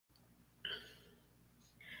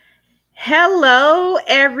Hello,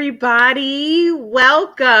 everybody.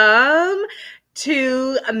 Welcome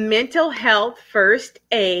to Mental Health First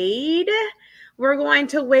Aid. We're going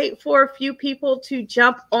to wait for a few people to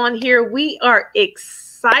jump on here. We are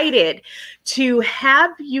excited to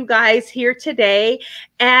have you guys here today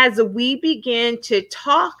as we begin to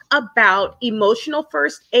talk about emotional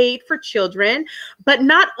first aid for children. But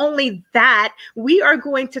not only that, we are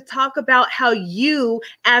going to talk about how you,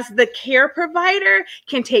 as the care provider,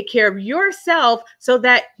 can take care of yourself so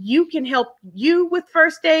that you can help you with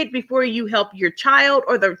first aid before you help your child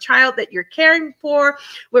or the child that you're caring for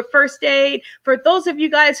with first aid. For those of you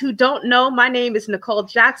guys who don't know, my name is Nicole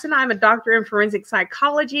Jackson. I'm a doctor in forensic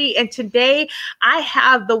psychology, and today I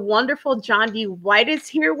have the wonderful John D. White is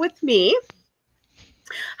here with me.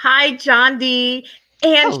 Hi, John D.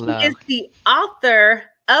 And Hello. she is the author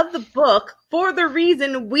of the book For the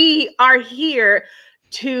Reason We Are Here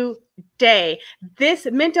Today. This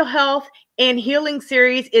mental health and healing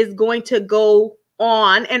series is going to go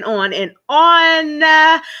on and on and on.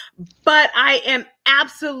 But I am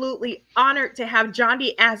absolutely honored to have John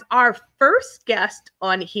D as our first guest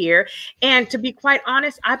on here. And to be quite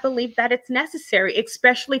honest, I believe that it's necessary,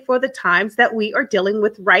 especially for the times that we are dealing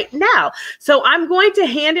with right now. So I'm going to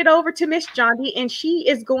hand it over to Miss John D, and she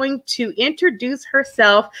is going to introduce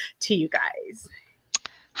herself to you guys.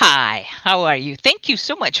 Hi, how are you? Thank you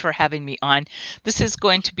so much for having me on. This is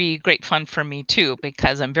going to be great fun for me too,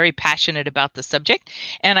 because I'm very passionate about the subject,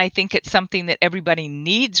 and I think it's something that everybody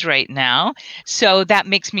needs right now. So that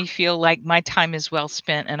makes me feel like my time is well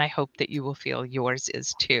spent, and I hope that you will feel yours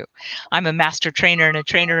is too. I'm a master trainer and a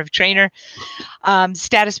trainer of trainer.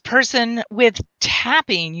 Status person with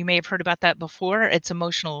tapping. You may have heard about that before. It's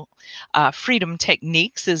emotional freedom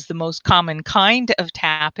techniques is the most common kind of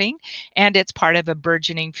tapping, and it's part of a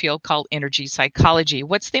burgeoning field called energy psychology.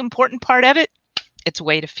 What's the important part of it? It's a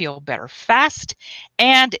way to feel better fast,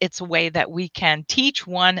 and it's a way that we can teach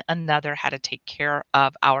one another how to take care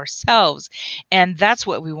of ourselves. And that's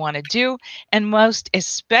what we want to do. And most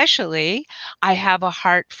especially, I have a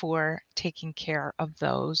heart for taking care of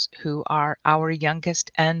those who are our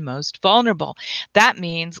youngest and most vulnerable. That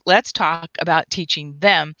means let's talk about teaching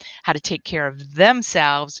them how to take care of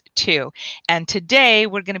themselves too. And today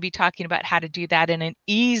we're going to be talking about how to do that in an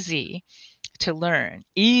easy to learn,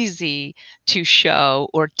 easy to show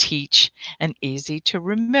or teach, and easy to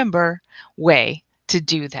remember way to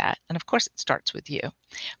do that. And of course, it starts with you.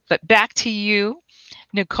 But back to you,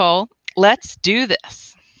 Nicole. Let's do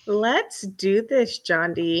this. Let's do this,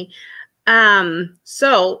 John D.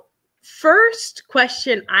 So first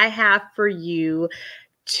question I have for you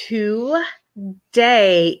today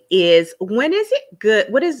is, when is it good?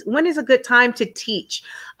 When is a good time to teach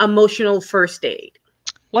emotional first aid?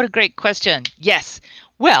 What a great question. Yes.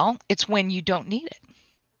 Well, it's when you don't need it.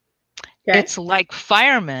 Okay. It's like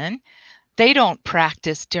firemen. They don't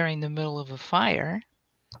practice during the middle of a fire.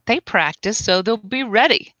 They practice so they'll be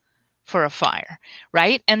ready for a fire,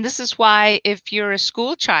 right? And this is why if you're a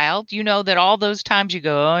school child, you know that all those times you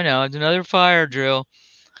go, oh no, it's another fire drill.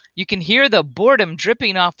 You can hear the boredom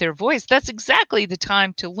dripping off their voice. That's exactly the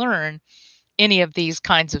time to learn any of these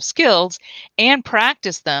kinds of skills and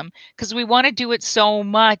practice them, because we want to do it so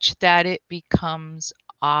much that it becomes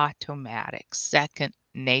automatic, second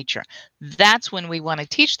nature. That's when we want to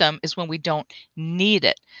teach them, is when we don't need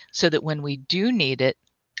it, so that when we do need it,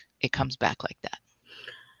 it comes back like that.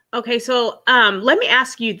 Okay, so let me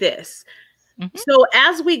ask you this. So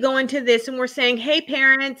as we go into this and we're saying, hey,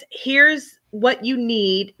 parents, here's what you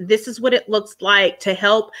need. This is what it looks like to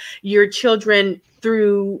help your children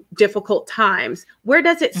through difficult times. Where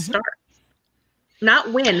does it start?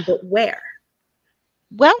 Not when, but where?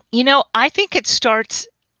 Well, you know, I think it starts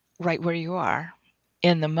right where you are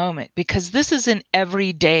in the moment, because this is an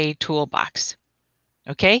everyday toolbox.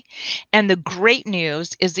 Okay. And the great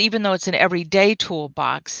news is, even though it's an everyday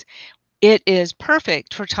toolbox, it is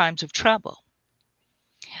perfect for times of trouble.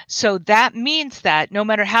 So that means that no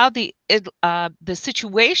matter how the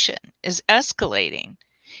situation is escalating,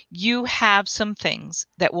 you have some things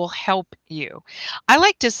that will help you. I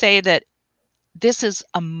like to say that this is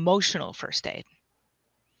emotional first aid.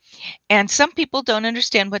 And some people don't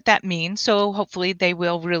understand what that means, so hopefully they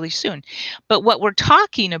will really soon. But what we're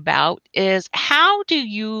talking about is, how do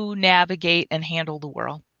you navigate and handle the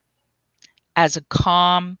world as a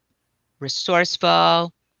calm,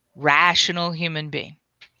 resourceful, rational human being?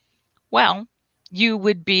 Well, you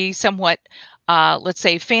would be somewhat, let's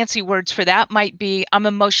say, fancy words for that might be, I'm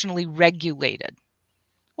emotionally regulated.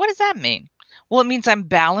 What does that mean? Well, it means I'm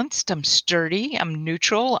balanced, I'm sturdy, I'm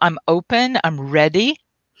neutral, I'm open, I'm ready.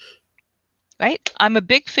 right? I'm a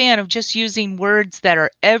big fan of just using words that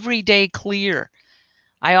are everyday clear.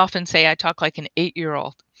 I often say I talk like an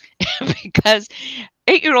 8-year-old because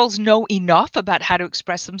 8-year-olds know enough about how to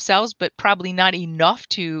express themselves, but probably not enough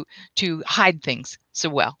to hide things so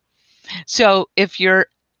well. So if your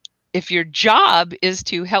job is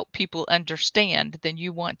to help people understand, then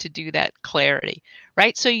you want to do that clarity,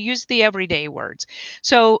 right? So you use the everyday words.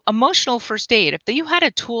 So emotional first aid, if you had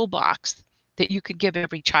a toolbox that you could give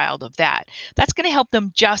every child of that, that's going to help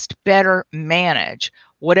them just better manage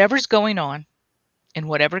whatever's going on in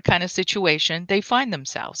whatever kind of situation they find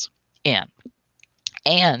themselves in.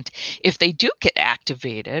 And if they do get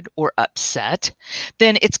activated or upset,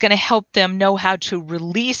 then it's going to help them know how to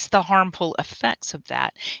release the harmful effects of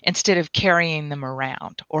that instead of carrying them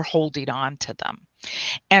around or holding on to them.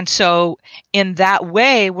 And so, in that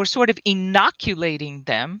way, we're sort of inoculating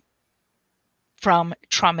them from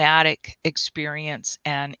traumatic experience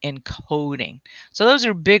and encoding. So, those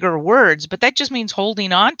are bigger words, but that just means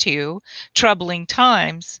holding on to troubling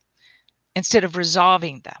times instead of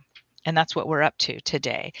resolving them. And that's what we're up to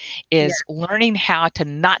today, Yeah. is learning how to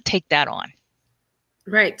not take that on.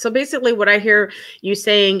 Right. So basically, what I hear you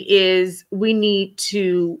saying is we need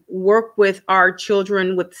to work with our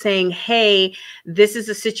children with saying, hey, this is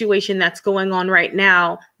a situation that's going on right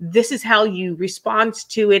now. This is how you respond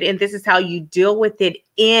to it. And this is how you deal with it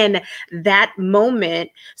in that moment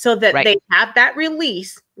so that Right. they have that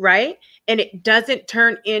release. Right. And it doesn't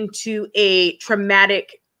turn into a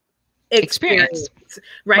traumatic experience,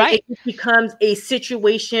 right? Right. It becomes a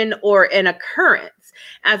situation or an occurrence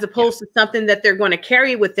as opposed to something that they're going to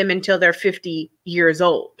carry with them until they're 50 years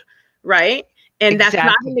old, right? And that's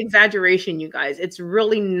not an Exactly. exaggeration, you guys. It's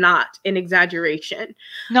really not an exaggeration.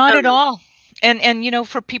 Not Um, at all. And you know,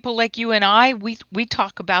 for people like you and I, we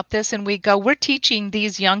talk about this and we go, we're teaching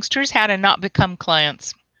these youngsters how to not become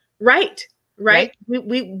clients. right, right. Right?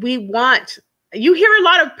 We want, you hear a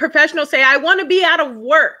lot of professionals say, I want to be out of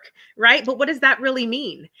work, right? But what does that really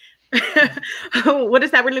mean? What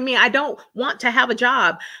does that really mean? I don't want to have a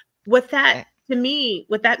job. What that, to me,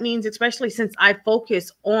 what that means, especially since I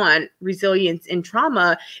focus on resilience in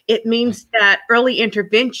trauma, it means that early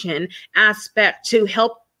intervention aspect to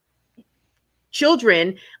help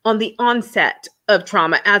children on the onset of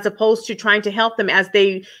trauma, as opposed to trying to help them as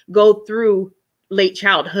they go through late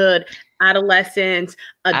childhood, adolescence,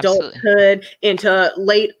 Absolutely. adulthood, into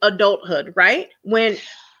late adulthood, right? When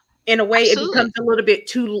in a way it becomes Absolutely. a little bit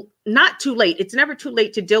too, not too late. It's never too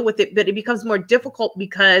late to deal with it, but it becomes more difficult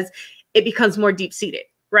because it becomes more deep seated,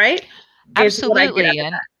 right? Is what I get out Absolutely.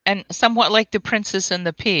 of And somewhat like the princess and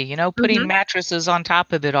the pea, you know, that. putting mattresses on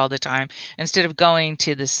top of it all the time instead of going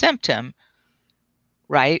to the symptom,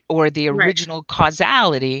 right? Or the Right. original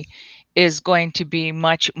causality is going to be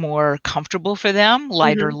much more comfortable for them,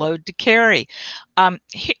 lighter Hmm. load to carry.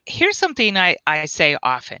 Here's something I say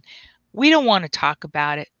often. We don't want to talk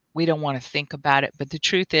about it. We don't want to think about it. But the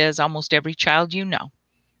truth is, almost every child you know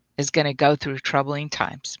is going to go through troubling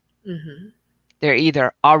times. Hmm. They're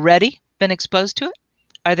either already been exposed to it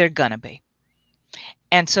or they're going to be.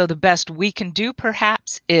 And so the best we can do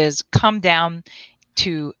perhaps is come down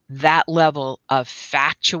to that level of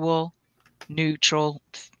factual, neutral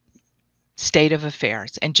state of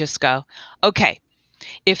affairs and just go, okay,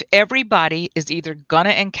 if everybody is either going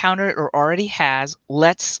to encounter it or already has,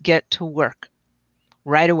 let's get to work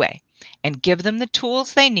right away and give them the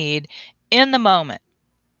tools they need in the moment,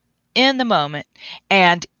 in the moment.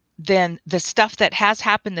 And then the stuff that has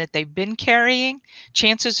happened that they've been carrying,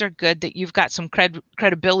 chances are good that you've got some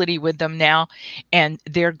credibility with them now, and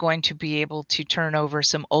they're going to be able to turn over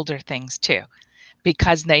some older things too,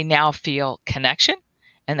 because they now feel connection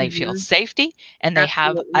and they feel Hmm. safety and they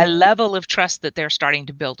have a Absolutely. level of trust that they're starting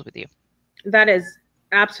to build with you. That is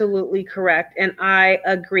absolutely correct. And I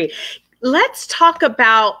agree. Let's talk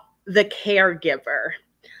about the caregiver.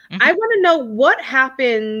 I Hmm. want to know what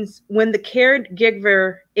happens when the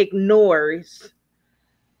caregiver ignores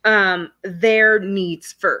their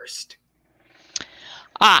needs first.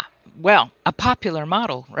 Ah, well, a popular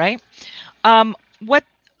model, right? Um, what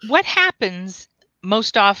what happens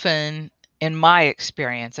most often in my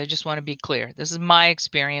experience, I just want to be clear. This is my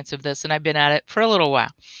experience of this, and I've been at it for a little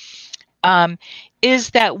while. Um, is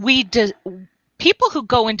that people who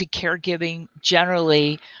go into caregiving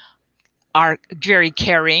generally are very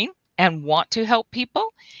caring and want to help people.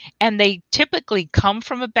 And they typically come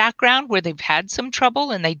from a background where they've had some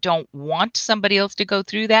trouble and they don't want somebody else to go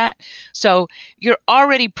through that. So you're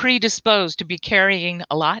already predisposed to be carrying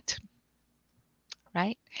a lot,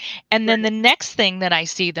 right? And then Right. the next thing that I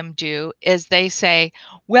see them do is they say,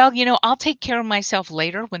 well, you know, I'll take care of myself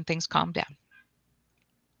later when things calm down.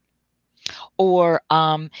 Or,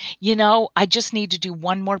 I just need to do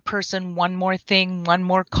one more person, one more thing, one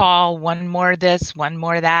more call, one more this, one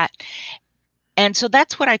more that. And so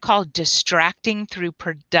that's what I call distracting through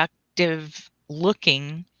productive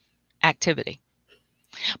looking activity.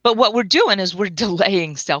 But what we're doing is we're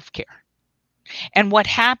delaying self-care. And what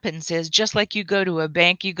happens is, just like you go to a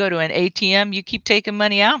bank, you go to an ATM, you keep taking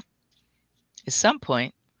money out. At some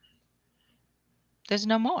point, there's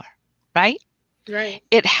no more, right? Right.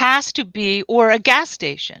 It has to be, or a gas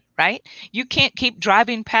station, right? You can't keep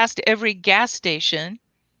driving past every gas station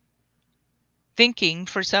thinking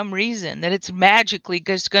for some reason that it's magically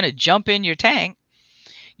just going to jump in your tank.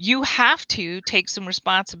 You have to take some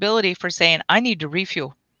responsibility for saying, I need to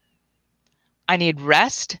refuel. I need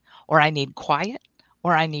rest, or I need quiet,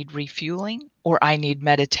 or I need refueling, or I need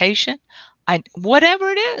meditation, whatever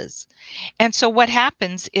it is. And so what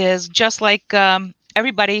happens is, just like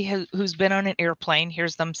everybody who's been on an airplane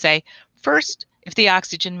hears them say, first, if the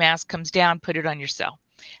oxygen mask comes down, put it on yourself.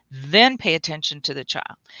 Then pay attention to the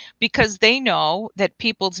child, because they know that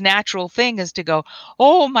people's natural thing is to go,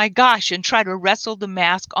 oh my gosh, and try to wrestle the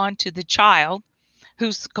mask onto the child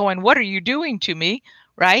who's going, what are you doing to me?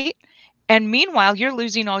 Right? And meanwhile, you're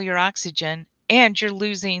losing all your oxygen, and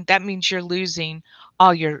that means you're losing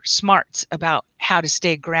all your smarts about how to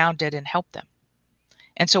stay grounded and help them.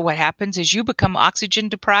 And so what happens is you become oxygen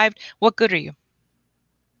deprived. What good are you?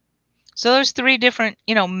 So there's three different,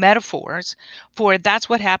 metaphors for that's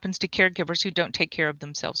what happens to caregivers who don't take care of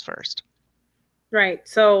themselves first. Right.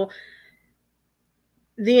 So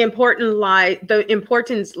the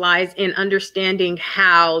importance lies in understanding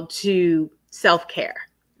how to self-care,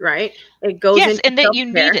 right? It goes Yes, into and that you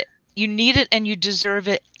need self-care. it. You need it and you deserve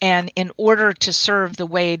it. And in order to serve the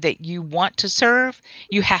way that you want to serve,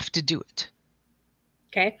 you have to do it.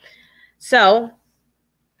 Okay. So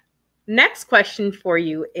next question for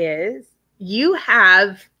you is, you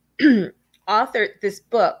have authored this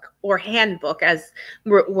book, or handbook as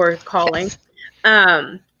we're calling,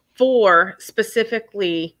 Yes. for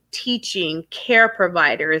specifically teaching care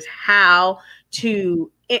providers how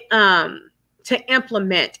to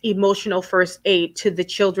implement emotional first aid to the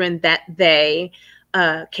children that they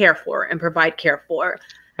care for and provide care for.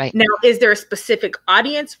 Right. Now, is there a specific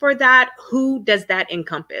audience for that? Who does that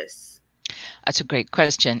encompass? That's a great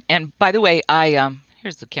question. And by the way,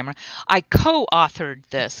 here's the camera. I co-authored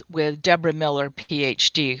this with Deborah Miller,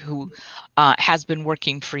 PhD, who has been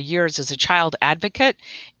working for years as a child advocate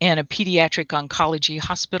in a pediatric oncology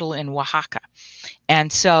hospital in Oaxaca.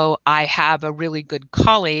 And so I have a really good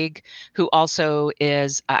colleague who also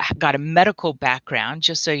is got a medical background,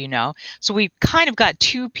 just so you know. So we've kind of got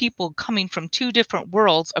two people coming from two different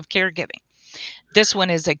worlds of caregiving. This one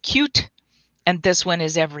is acute, and this one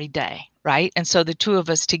is every day, right? And so the two of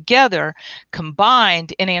us together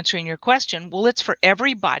combined in answering your question, well, it's for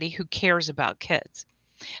everybody who cares about kids.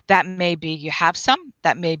 That may be you have some,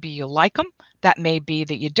 that may be you like them, that may be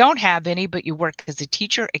that you don't have any, but you work as a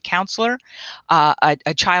teacher, a counselor,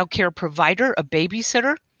 a child care provider, a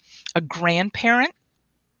babysitter, a grandparent,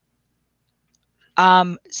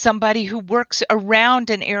 somebody who works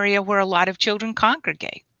around an area where a lot of children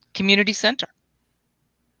congregate, community center.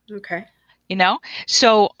 Okay.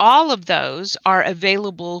 So all of those are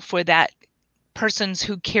available for that persons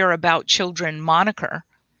who care about children moniker.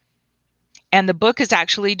 And the book is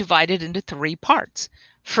actually divided into three parts.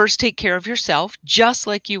 First, take care of yourself, just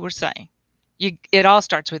like you were saying. It all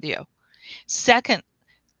starts with you. Second,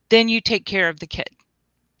 then you take care of the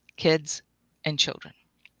kids and children.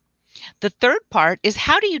 The third part is,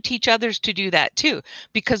 how do you teach others to do that too?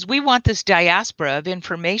 Because we want this diaspora of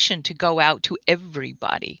information to go out to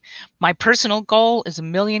everybody. My personal goal is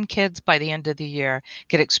 1 million kids by the end of the year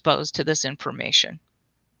get exposed to this information.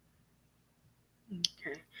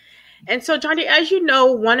 Okay. And so, Johnny, as you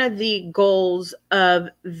know, one of the goals of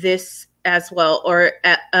this as well, or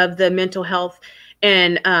of the mental health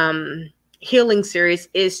and healing series,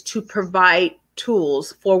 is to provide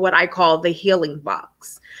tools for what I call the healing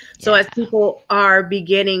box. So as people are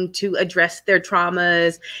beginning to address their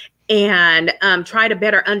traumas and try to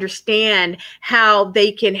better understand how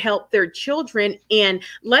they can help their children. And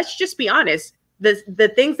let's just be honest,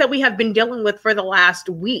 the things that we have been dealing with for the last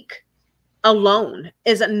week alone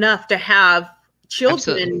is enough to have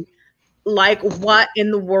children Absolutely. like, what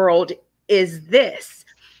in the world is this?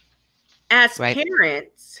 As Right.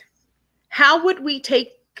 parents, how would we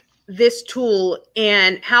take this tool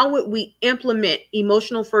and how would we implement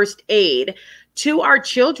emotional first aid to our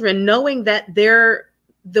children, knowing that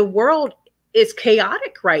the world is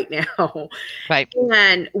chaotic right now? Right.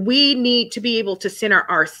 And we need to be able to center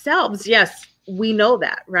ourselves. Yes, we know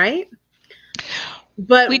that, right?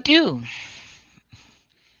 But We do.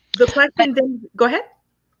 the But question then, go ahead.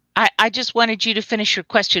 I just wanted you to finish your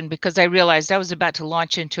question because I realized I was about to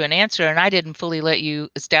launch into an answer and I didn't fully let you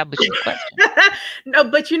establish your question. No,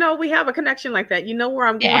 but we have a connection like that. You know where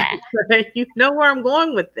I'm going. Yeah. You know where I'm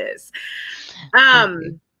going with this. We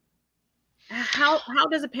do. How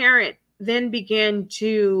does a parent then begin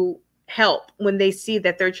to help when they see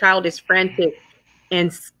that their child is frantic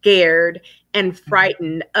and scared and Mhm.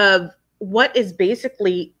 frightened of what is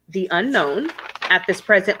basically the unknown at this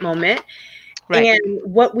present moment, Right. and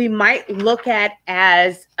what we might look at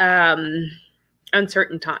as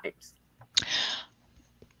uncertain times?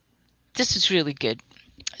 This is really good.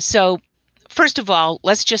 So, first of all,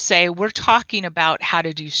 let's just say we're talking about how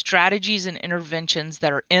to do strategies and interventions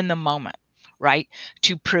that are in the moment, right?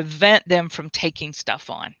 To prevent them from taking stuff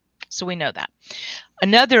on. So, we know that.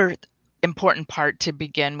 Another important part to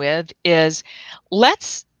begin with is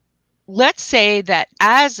let's let's say that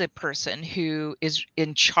as a person who is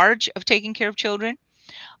in charge of taking care of children,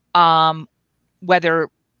 um, whether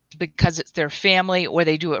because it's their family or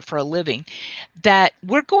they do it for a living, that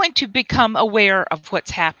we're going to become aware of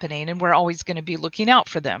what's happening and we're always going to be looking out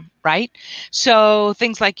for them, right? So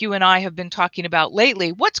things like you and I have been talking about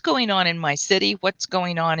lately, what's going on in my city, what's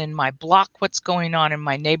going on in my block, what's going on in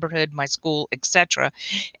my neighborhood, my school, etc.,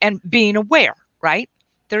 and being aware, right?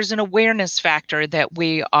 There's an awareness factor that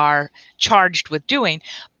we are charged with doing.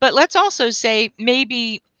 But let's also say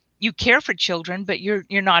maybe you care for children, but you're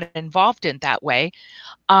not involved in that way.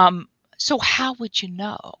 Um, so how would you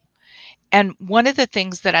know? And one of the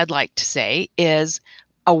things that I'd like to say is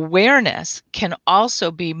awareness can also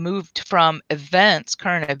be moved from events,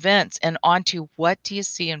 current events, and onto what do you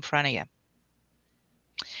see in front of you?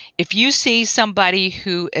 If you see somebody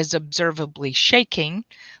who is observably shaking,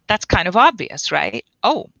 that's kind of obvious, right?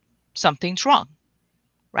 Oh, something's wrong,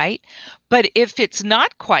 right? But if it's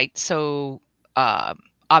not quite so uh,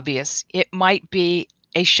 obvious, it might be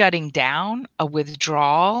a shutting down, a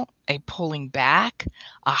withdrawal, a pulling back,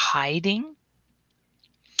 a hiding.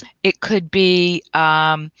 It could be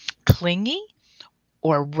clingy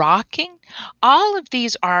or rocking. All of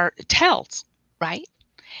these are tells, right?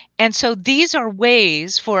 And so these are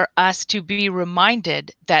ways for us to be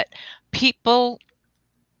reminded that people,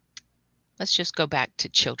 let's just go back to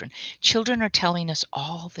children. Children are telling us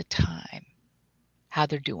all the time how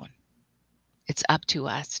they're doing. It's up to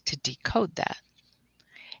us to decode that.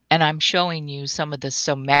 And I'm showing you some of the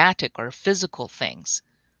somatic or physical things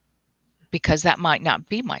because that might not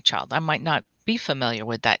be my child. I might not be familiar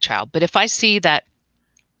with that child. But if I see that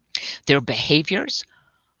their behaviors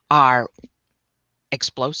are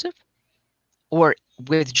explosive or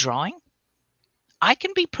withdrawing, I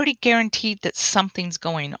can be pretty guaranteed that something's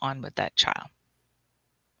going on with that child.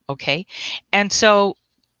 Okay. And so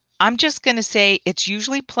I'm just going to say it's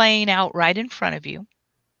usually playing out right in front of you.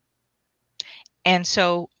 And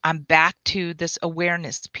so I'm back to this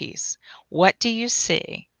awareness piece. What do you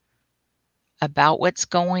see about what's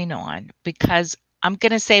going on? Because I'm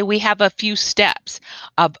going to say we have a few steps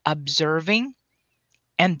of observing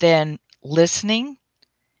and then listening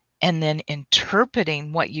and then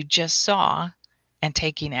interpreting what you just saw and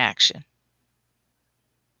taking action.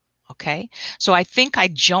 Okay. So I think I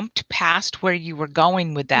jumped past where you were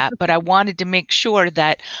going with that, but I wanted to make sure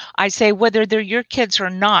that I say whether they're your kids or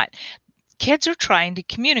not, kids are trying to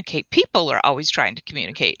communicate. People are always trying to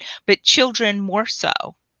communicate, but children more so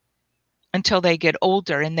until they get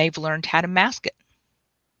older and they've learned how to mask it.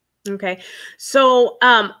 Okay. So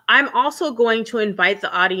I'm also going to invite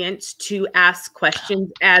the audience to ask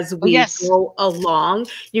questions as Oh, we yes. go along.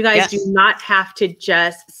 You guys do Yes. not have to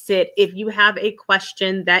just sit. If you have a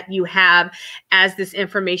question that you have as this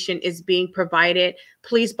information is being provided,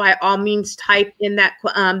 please by all means type in that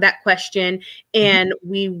question, and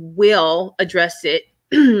we will address it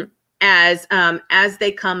as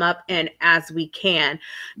they come up and as we can.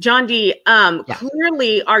 John D, Yeah.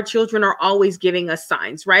 clearly our children are always giving us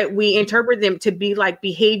signs, right? We interpret them to be like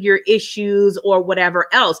behavior issues or whatever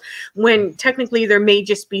else, when technically there may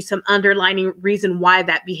just be some underlying reason why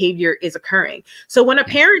that behavior is occurring. So when a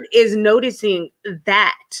parent is noticing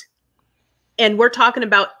that, and we're talking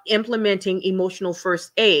about implementing emotional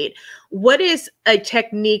first aid, what is a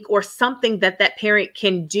technique or something that that parent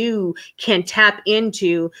can do, can tap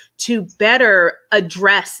into to better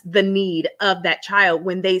address the need of that child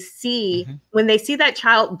when they see that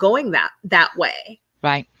child going that way,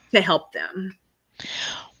 Right. to help them?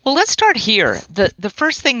 Well, let's start here. The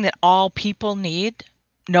first thing that all people need,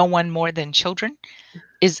 no one more than children,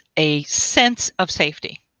 is a sense of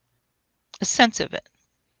safety. A sense of it.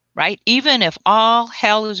 right? Even if all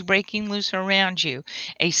hell is breaking loose around you,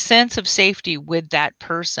 a sense of safety with that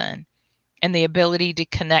person and the ability to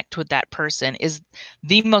connect with that person is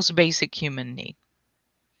the most basic human need.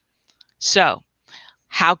 So,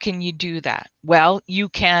 how can you do that? Well, you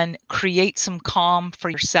can create some calm for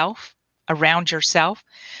yourself, around yourself,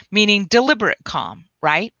 meaning deliberate calm,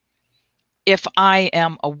 right? If I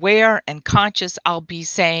am aware and conscious, I'll be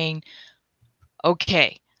saying,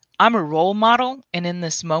 okay, I'm a role model, and in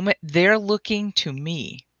this moment, they're looking to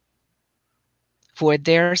me for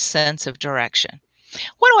their sense of direction.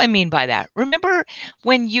 What do I mean by that? Remember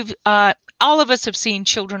when all of us have seen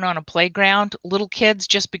children on a playground, little kids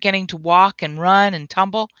just beginning to walk and run and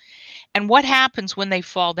tumble. And what happens when they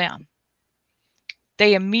fall down?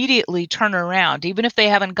 They immediately turn around, even if they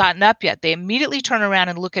haven't gotten up yet, they immediately turn around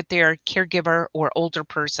and look at their caregiver or older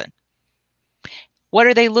person. What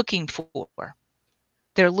are they looking for?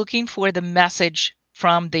 They're looking for the message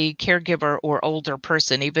from the caregiver or older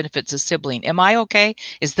person, even if it's a sibling. Am I okay?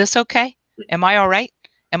 Is this okay? Am I all right?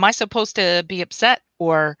 Am I supposed to be upset,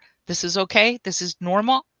 or this is okay? This is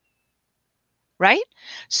normal, right?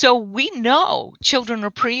 So we know children are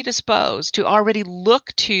predisposed to already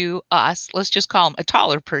look to us. Let's just call them a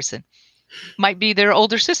taller person. Might be their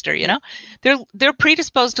older sister, you know? They're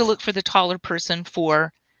predisposed to look for the taller person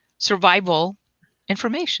for survival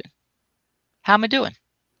information. How am I doing?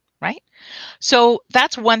 Right? So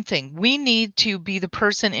that's one thing. We need to be the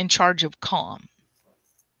person in charge of calm.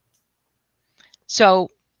 So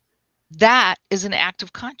that is an act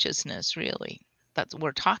of consciousness, really. That's what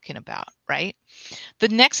we're talking about, right? The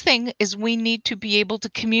next thing is we need to be able to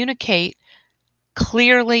communicate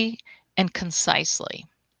clearly and concisely,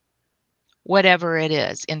 whatever it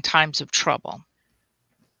is, in times of trouble.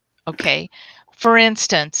 Okay. For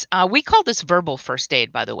instance, we call this verbal first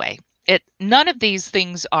aid, by the way. None of these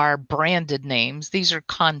things are branded names. These are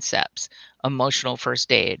concepts: emotional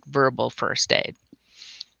first aid, verbal first aid.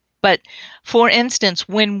 But for instance,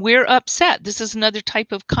 when we're upset, this is another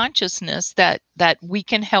type of consciousness that we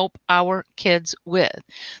can help our kids with.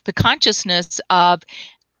 The consciousness of,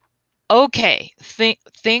 okay,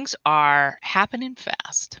 things are happening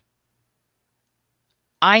fast.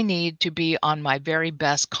 I need to be on my very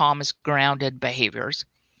best, calmest, grounded behaviors.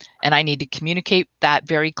 And I need to communicate that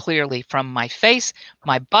very clearly from my face,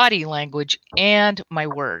 my body language, and my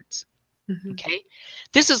words. Mm-hmm. Okay.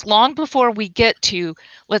 This is long before we get to,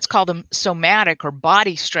 let's call them somatic or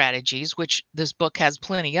body strategies, which this book has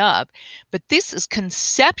plenty of. But this is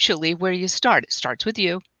conceptually where you start. It starts with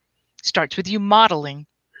you, modeling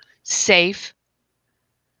safe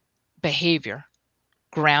behavior,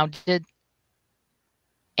 grounded,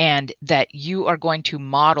 and that you are going to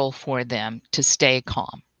model for them to stay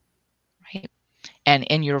calm, right? And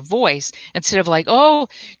in your voice, instead of like, oh,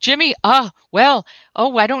 Jimmy, well,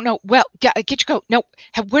 oh, I don't know. Well, get your coat. No,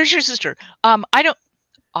 where's your sister? I don't.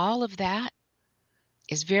 All of that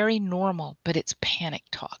is very normal, but it's panic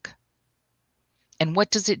talk. And what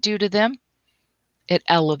does it do to them? It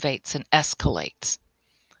elevates and escalates.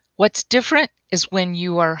 What's different is when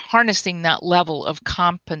you are harnessing that level of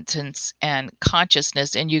competence and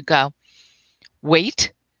consciousness and you go,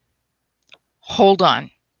 wait, hold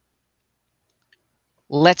on.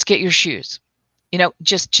 Let's get your shoes. You know,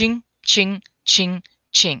 just ching, ching, ching,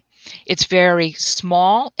 ching. It's very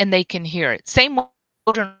small and they can hear it. Same way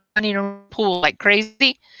children running around the pool like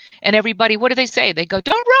crazy. And everybody, what do they say? They go,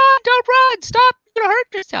 don't run, stop, you're gonna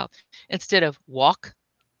hurt yourself. Instead of walk,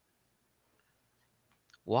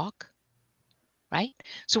 right?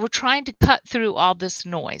 So we're trying to cut through all this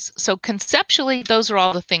noise. So conceptually, those are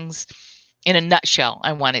all the things in a nutshell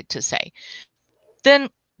I wanted to say. Then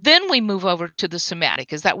we move over to the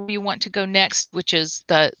somatic. Is that where you want to go next, which is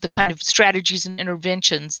the kind of strategies and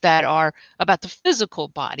interventions that are about the physical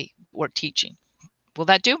body we're teaching? Will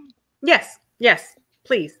that do? Yes,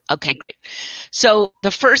 please. Okay, great. So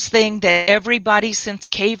the first thing that everybody since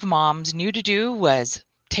cave moms knew to do was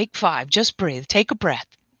take 5, just breathe, take a breath,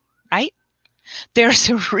 right? There's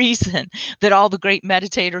a reason that all the great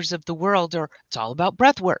meditators of the world it's all about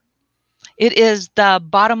breath work. It is the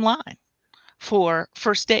bottom line for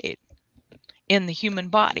first aid in the human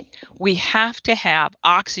body. We have to have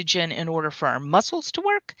oxygen in order for our muscles to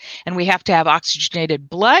work, and we have to have oxygenated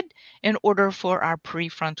blood in order for our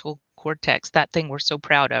prefrontal cortex, that thing we're so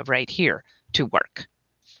proud of right here, to work.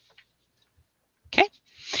 Okay,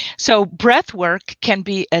 so breath work can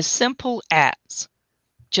be as simple as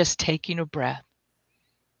just taking a breath.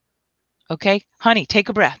 Okay, honey, take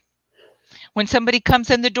a breath. When somebody comes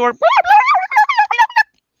in the door,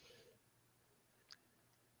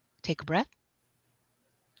 take a breath.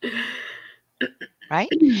 right?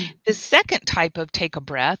 The second type of take a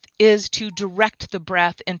breath is to direct the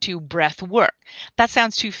breath into breath work. That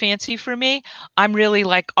sounds too fancy for me. I'm really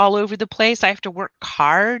like all over the place. I have to work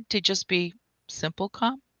hard to just be simple,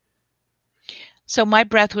 calm. So my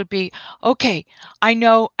breath would be, okay, I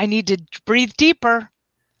know I need to breathe deeper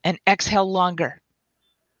and exhale longer.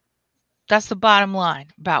 That's the bottom line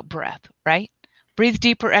about breath, right? Breathe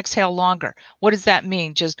deeper, exhale longer. What does that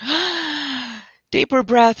mean? Just deeper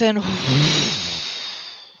breath and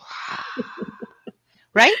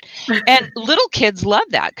right? And little kids love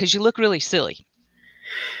that because you look really silly.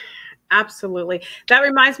 Absolutely. That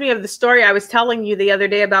reminds me of the story I was telling you the other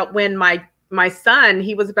day about when my son,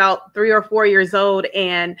 he was about 3 or 4 years old,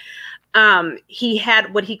 and he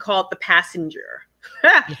had what he called the passenger.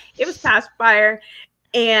 It was pacifier,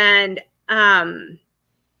 and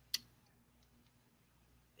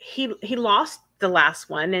he lost the last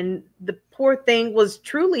one, and the poor thing was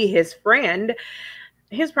truly his friend.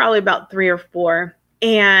 He was probably about 3 or 4,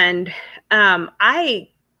 and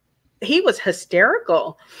he was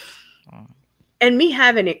hysterical. And me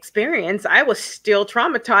having experience, I was still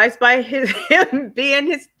traumatized by him being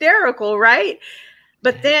hysterical, right?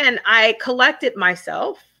 But then I collected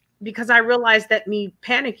myself because I realized that me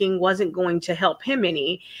panicking wasn't going to help him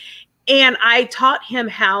any. And I taught him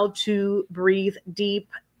how to breathe deep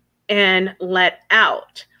and let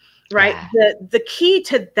out, right? Yeah. The key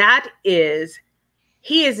to that is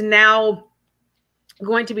he is now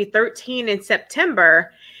going to be 13 in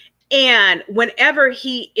September. And whenever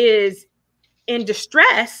he is in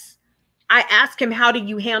distress, I ask him, how do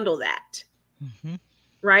you handle that? Mm-hmm.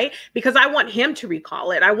 Right? Because I want him to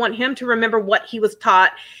recall it. I want him to remember what he was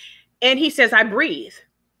taught. And he says, I breathe.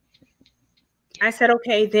 I said,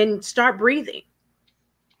 okay, then start breathing.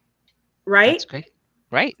 Right? That's great.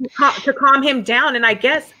 Right. To calm him down. And I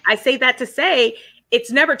guess I say that to say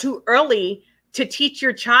it's never too early to teach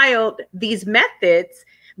your child these methods.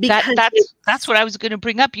 Because that's what I was going to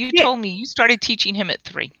bring up. You told me you started teaching him at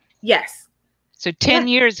 3. Yes. So 10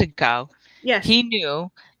 years ago, yes, he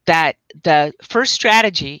knew that the first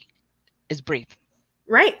strategy is breathe.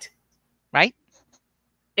 Right. Right.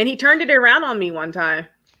 And he turned it around on me one time.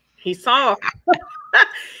 He saw,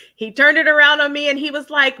 he turned it around on me and he was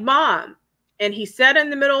like, Mom. And he sat in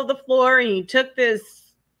the middle of the floor and he took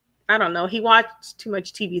this, I don't know, he watched too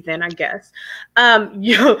much TV then, I guess,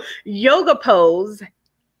 yoga pose,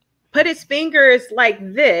 put his fingers like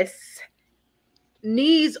this,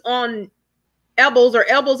 knees on elbows or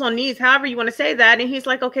elbows on knees, however you want to say that. And he's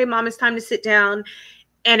like, okay, Mom, it's time to sit down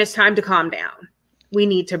and it's time to calm down. We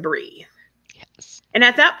need to breathe. Yes. And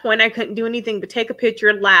at that point, I couldn't do anything but take a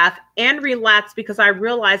picture, laugh, and relax because I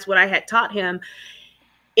realized what I had taught him.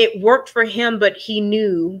 It worked for him, but he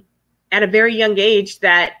knew at a very young age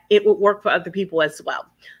that it would work for other people as well.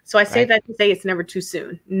 So I say that to say it's never too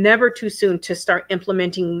soon to start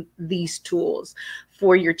implementing these tools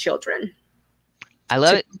for your children. I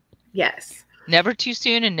love it. Yes. Never too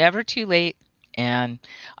soon and never too late. And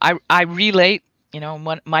I relate,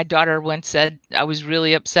 my daughter once said, I was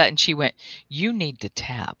really upset and she went, you need to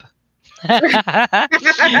tap. And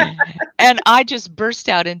I just burst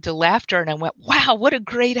out into laughter and I went, wow, what a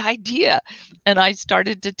great idea. And I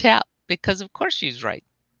started to tap because of course she's right.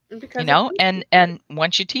 And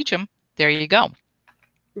once you teach them, there you go.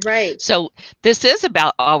 Right. So this is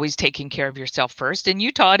about always taking care of yourself first. And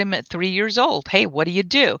you taught him at 3 years old. Hey, what do you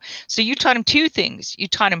do? So you taught him 2 things. You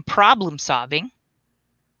taught him problem solving,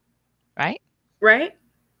 right? Right.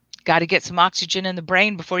 Got to get some oxygen in the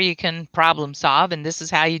brain before you can problem solve. And this is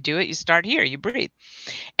how you do it. You start here, you breathe.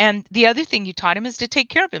 And the other thing you taught him is to take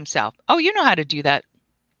care of himself. Oh, you know how to do that.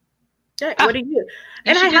 Yeah, what do you do?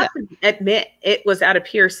 And I have to admit, it was out of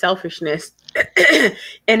pure selfishness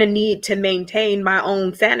and a need to maintain my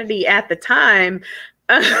own sanity at the time.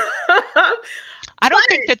 I don't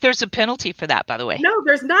think that there's a penalty for that, by the way. No,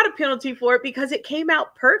 there's not a penalty for it because it came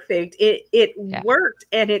out perfect. It worked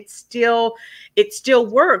and it still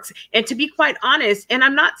works. And to be quite honest, and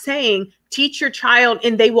I'm not saying teach your child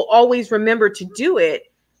and they will always remember to do it.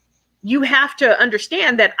 You have to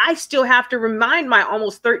understand that I still have to remind my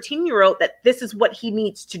almost 13-year-old that this is what he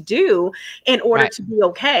needs to do in order to be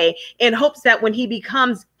okay, in hopes that when he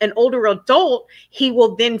becomes an older adult, he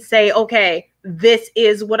will then say, okay, this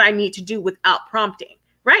is what I need to do without prompting,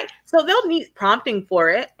 right? So they'll need prompting for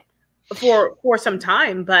it for some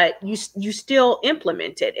time, but you still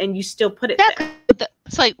implement it and you still put it there.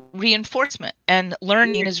 It's like reinforcement, and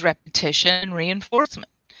learning is repetition, reinforcement.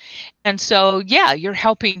 And so, yeah, you're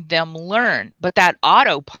helping them learn. But that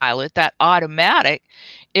autopilot, that automatic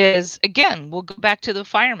is, again, we'll go back to the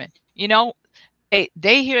fireman.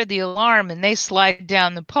 They hear the alarm and they slide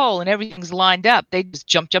down the pole and everything's lined up. They just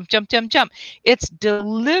jump, jump, jump, jump, jump. It's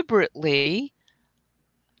deliberately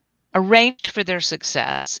arranged for their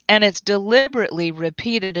success, and it's deliberately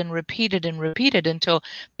repeated and repeated and repeated until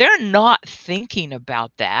they're not thinking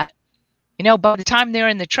about that. You know, by the time they're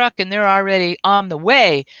in the truck and they're already on the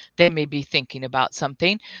way, they may be thinking about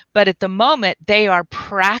something. But at the moment, they are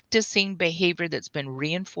practicing behavior that's been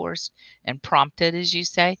reinforced and prompted, as you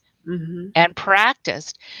say, and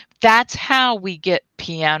practiced. That's how we get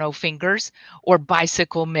piano fingers or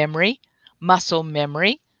bicycle memory, muscle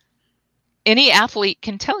memory. Any athlete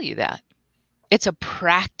can tell you that. It's a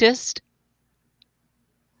practiced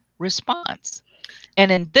response.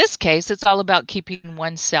 And in this case, it's all about keeping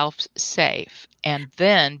oneself safe and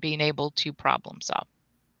then being able to problem solve.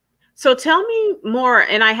 So tell me more,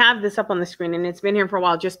 and I have this up on the screen and it's been here for a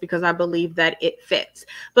while just because I believe that it fits.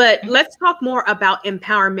 But let's talk more about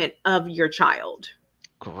empowerment of your child.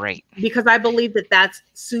 Great. Because I believe that that's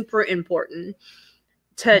super important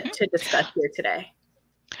to discuss here today.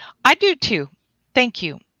 I do too. Thank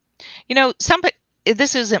you. You know, somebody,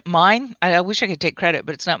 this isn't mine. I wish I could take credit,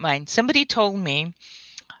 but it's not mine. Somebody told me,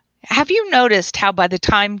 have you noticed how by the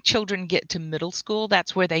time children get to middle school,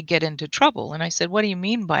 that's where they get into trouble? And I said, what do you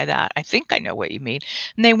mean by that? I think I know what you mean.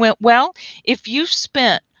 And they went, well, if you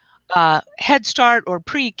spent Head Start or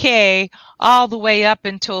pre-K all the way up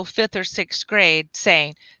until 5th or 6th grade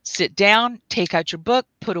saying, sit down, take out your book,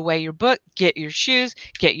 put away your book, get your shoes,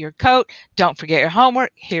 get your coat, don't forget your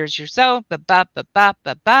homework, here's your soap,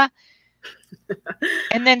 ba-ba-ba-ba-ba-ba.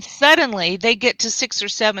 And then suddenly they get to 6th or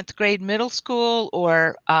 7th grade middle school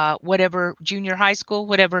or whatever, junior high school,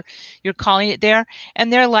 whatever you're calling it there.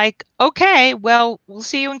 And they're like, okay, well, we'll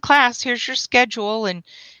see you in class. Here's your schedule. And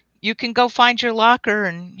you can go find your locker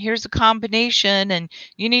and here's a combination. And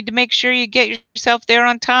you need to make sure you get yourself there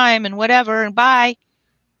on time and whatever. And bye.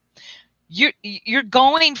 You're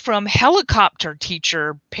going from helicopter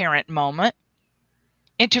teacher parent moment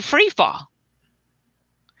into free fall.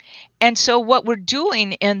 And so what we're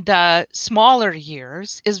doing in the smaller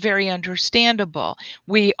years is very understandable.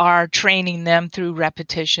 We are training them through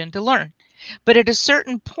repetition to learn. But at a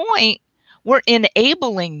certain point, we're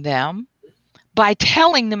enabling them by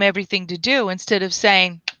telling them everything to do instead of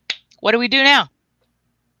saying, what do we do now?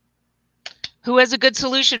 Who has a good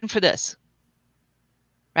solution for this?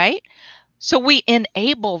 Right? So we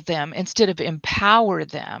enable them instead of empower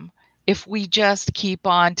them if we just keep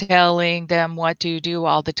on telling them what to do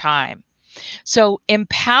all the time. So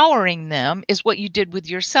empowering them is what you did with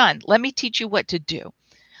your son. Let me teach you what to do.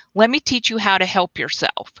 Let me teach you how to help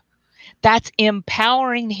yourself. That's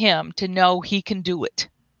empowering him to know he can do it.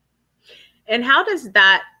 And how does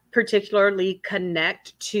that particularly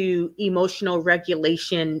connect to emotional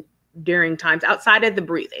regulation during times outside of the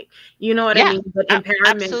breathing? You know what I mean? But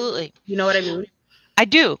empowerment, absolutely. You know what I mean? I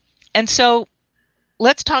do. And so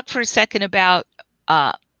let's talk for a second about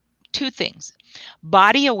two things: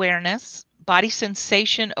 body awareness, body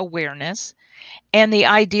sensation awareness, and the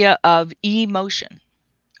idea of emotion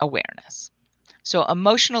awareness. So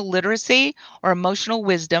emotional literacy or emotional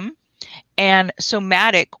wisdom, and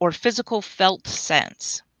somatic or physical felt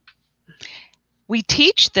sense. We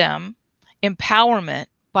teach them empowerment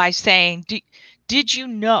by saying, did you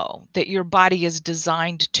know that your body is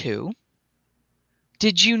designed to?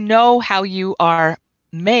 Did you know how you are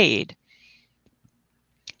made?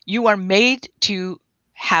 You are made to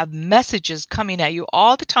have messages coming at you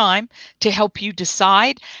all the time to help you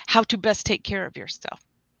decide how to best take care of yourself.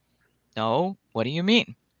 No, what do you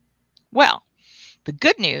mean? Well, the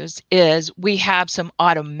good news is we have some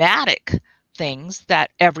automatic things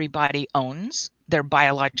that everybody owns, their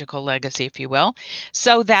biological legacy, if you will,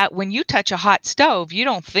 so that when you touch a hot stove, you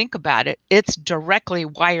don't think about it. It's directly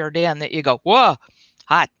wired in that you go, whoa,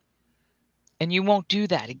 hot. And you won't do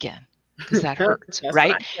that again because that hurts,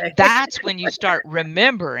 right? That's when you start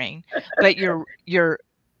remembering, but your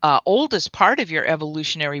oldest part of your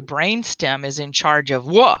evolutionary brainstem is in charge of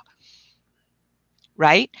whoa.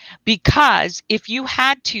 Right? Because if you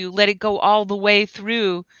had to let it go all the way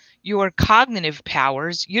through your cognitive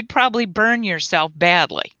powers, you'd probably burn yourself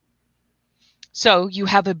badly. So you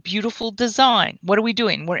have a beautiful design. What are we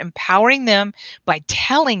doing? We're empowering them by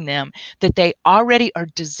telling them that they already are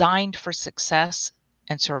designed for success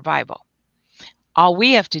and survival. All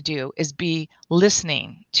we have to do is be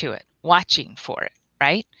listening to it, watching for it,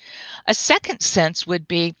 right? A second sense would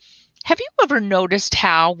be, have you ever noticed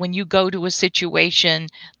how when you go to a situation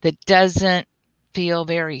that doesn't feel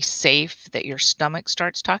very safe, that your stomach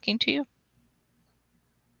starts talking to you?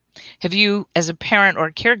 Have you, as a parent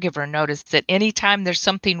or caregiver, noticed that anytime there's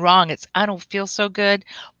something wrong, it's, I don't feel so good.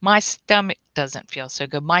 My stomach doesn't feel so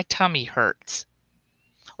good. My tummy hurts,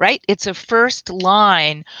 right? It's a first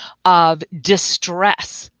line of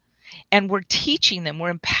distress. And we're teaching them, we're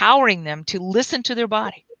empowering them to listen to their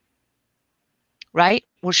body, right?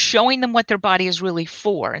 We're showing them what their body is really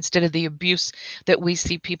for instead of the abuse that we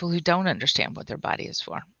see people who don't understand what their body is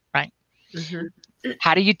for, right? Mm-hmm.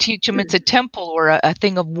 How do you teach them it's a temple or a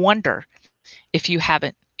thing of wonder if you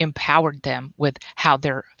haven't empowered them with how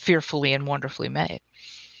they're fearfully and wonderfully made?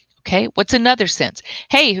 Okay, what's another sense?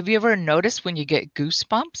 Hey, have you ever noticed when you get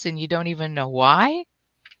goosebumps and you don't even know why?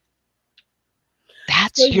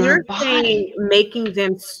 That's So your you're saying body. making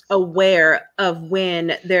them aware of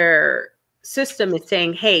when their system is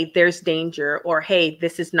saying, hey, there's danger, or hey,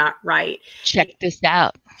 this is not right. Check this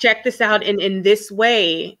out. Check this out. And in this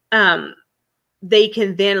way, they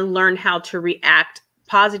can then learn how to react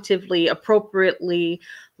positively, appropriately,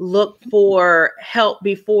 look for help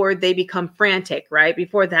before they become frantic, right?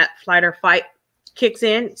 Before that flight or fight kicks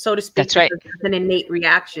in, so to speak. That's right. That's an innate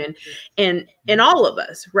reaction in all of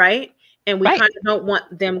us, right? And we Right. kind of don't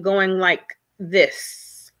want them going like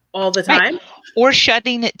this all the Right. time. Or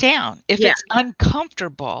shutting it down if Yeah. it's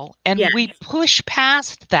uncomfortable and Yeah. we push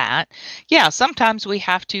past that. Yeah, sometimes we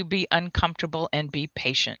have to be uncomfortable and be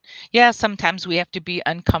patient. Yeah, sometimes we have to be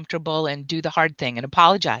uncomfortable and do the hard thing and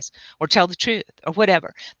apologize or tell the truth or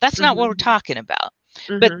whatever. That's not what we're talking about.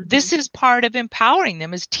 But this is part of empowering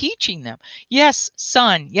them, is teaching them. Yes,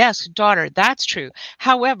 son, yes, daughter, that's true.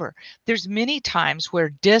 However, there's many times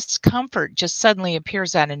where discomfort just suddenly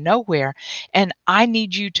appears out of nowhere. And I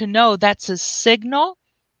need you to know that's a signal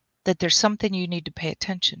that there's something you need to pay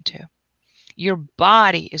attention to. Your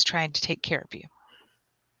body is trying to take care of you.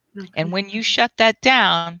 Okay. And when you shut that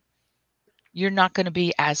down, you're not going to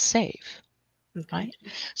be as safe. Okay. Right?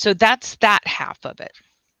 So that's that half of it.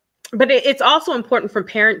 But it's also important for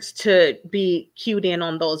parents to be cued in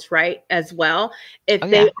on those, right, as well. If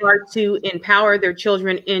they are to empower their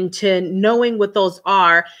children into knowing what those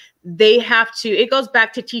are, they have to, it goes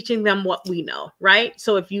back to teaching them what we know, right?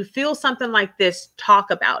 So if you feel something like this,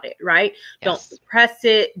 talk about it, right? Yes. Don't suppress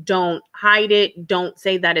it, don't hide it, don't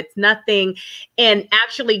say that it's nothing, and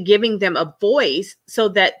actually giving them a voice so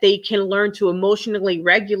that they can learn to emotionally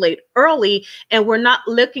regulate early, and we're not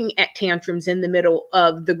looking at tantrums in the middle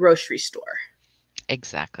of the grocery store.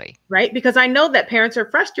 Exactly. Right? Because I know that parents are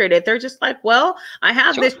frustrated. They're just like, well, I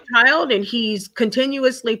have this child and he's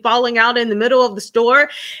continuously falling out in the middle of the store.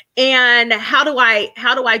 And how do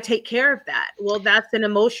I take care of that? Well, that's an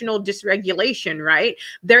emotional dysregulation, right?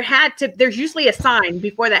 There's usually a sign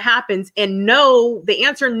before that happens. And no, the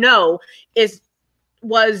answer no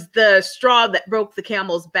was the straw that broke the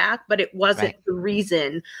camel's back, but it wasn't the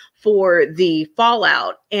reason for the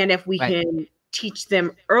fallout. And if we can teach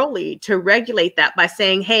them early to regulate that by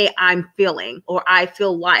saying, hey, I'm feeling, or I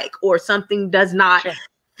feel like, or something does not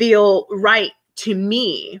feel right to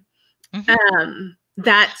me.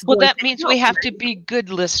 That means we have to be good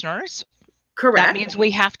listeners. Correct. That means we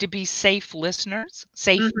have to be safe listeners,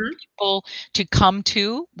 safe people to come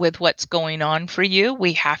to with what's going on for you.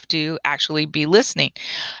 We have to actually be listening.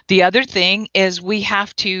 The other thing is we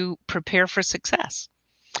have to prepare for success.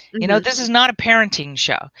 You know, this is not a parenting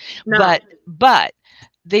show, but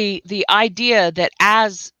the idea that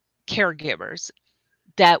as caregivers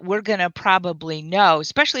that we're going to probably know,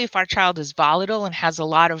 especially if our child is volatile and has a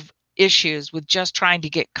lot of issues with just trying to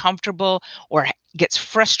get comfortable or gets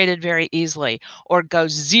frustrated very easily or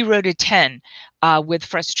goes 0 to 10 with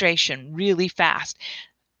frustration really fast.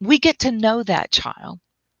 We get to know that child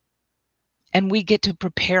and we get to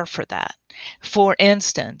prepare for that. For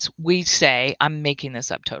instance, we say, I'm making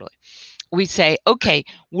this up totally. We say, okay,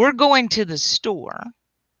 we're going to the store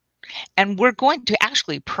and we're going to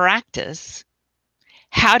actually practice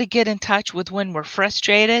how to get in touch with when we're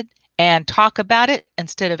frustrated and talk about it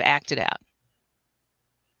instead of act it out.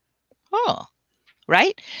 Oh,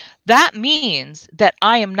 right? That means that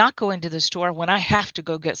I am not going to the store when I have to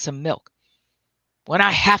go get some milk, when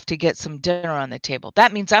I have to get some dinner on the table.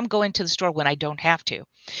 That means I'm going to the store when I don't have to,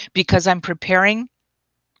 because I'm preparing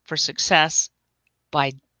for success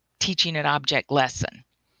by teaching an object lesson.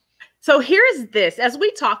 So here's this, as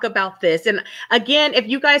we talk about this, and again, if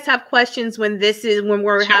you guys have questions when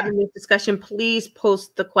we're having this discussion, please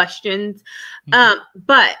post the questions.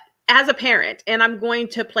 But as a parent, and I'm going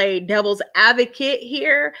to play devil's advocate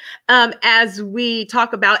here, as we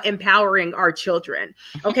talk about empowering our children.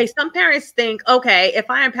 Okay, some parents think, okay, if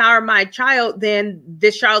I empower my child, then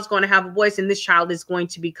this child's going to have a voice and this child is going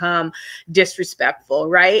to become disrespectful,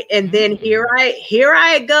 right? And then here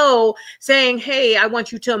I go saying, hey, I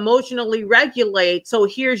want you to emotionally regulate, so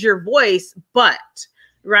here's your voice, but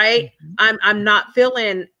right, I'm not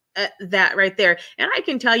feeling that right there. And I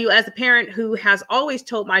can tell you, as a parent who has always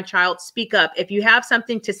told my child, speak up. If you have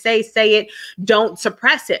something to say it. Don't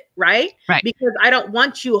suppress it, right? Because I don't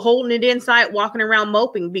want you holding it inside, walking around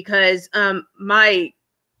moping, because my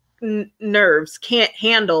nerves can't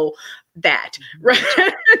handle that, right?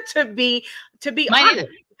 to be honest,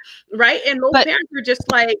 right? And most parents are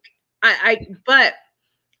just like, but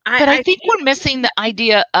I think we're missing the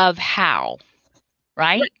idea of how.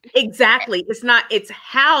 Right? Exactly. It's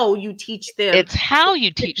how you teach them. It's how you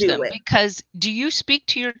teach them. Because do you speak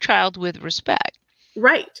to your child with respect?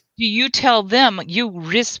 Right. Do you tell them you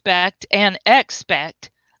respect and expect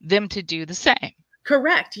them to do the same?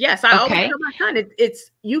 Correct. Yes. I always tell my son,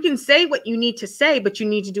 it's you can say what you need to say, but you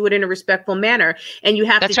need to do it in a respectful manner, and you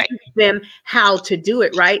have to teach them how to do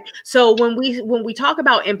it. Right. So when we talk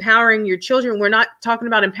about empowering your children, we're not talking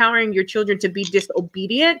about empowering your children to be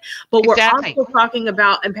disobedient, but we're also talking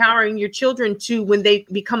about empowering your children to, when they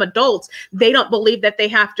become adults, they don't believe that they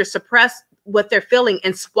have to suppress what they're feeling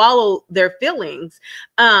and swallow their feelings,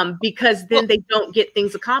 because then they don't get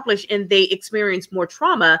things accomplished and they experience more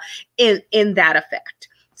trauma in that effect.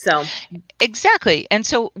 So exactly. And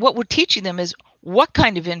so what we're teaching them is, what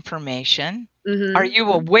kind of information are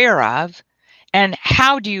you aware of, and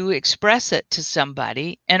how do you express it to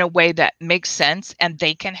somebody in a way that makes sense and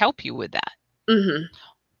they can help you with that?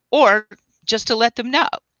 Or just to let them know,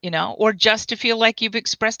 or just to feel like you've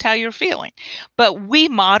expressed how you're feeling. But we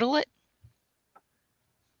model it,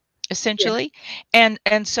 essentially. And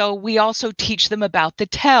so we also teach them about the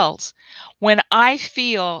tells. When I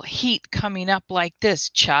feel heat coming up like this,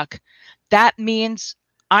 Chuck, that means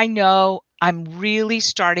I know I'm really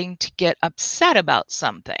starting to get upset about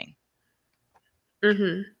something.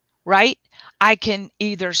 Right? I can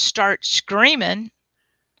either start screaming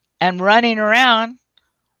and running around,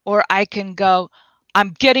 or I can go,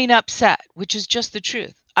 I'm getting upset, which is just the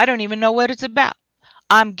truth. I don't even know what it's about.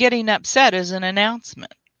 I'm getting upset as an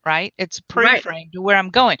announcement. Right? It's pre-framed to where I'm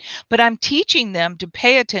going, but I'm teaching them to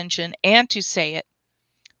pay attention and to say it,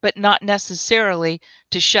 but not necessarily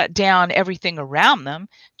to shut down everything around them,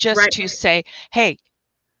 just to say, hey,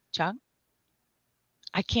 Chuck,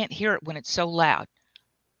 I can't hear it when it's so loud.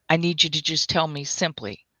 I need you to just tell me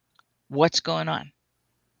simply what's going on.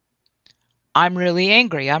 I'm really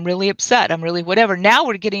angry. I'm really upset. I'm really whatever. Now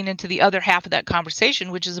we're getting into the other half of that conversation,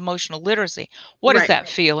 which is emotional literacy. What is that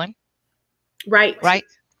feeling? Right?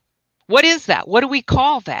 What is that? What do we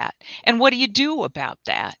call that? And what do you do about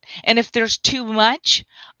that? And if there's too much,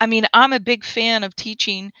 I mean, I'm a big fan of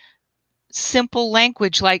teaching simple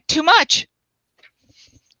language like too much.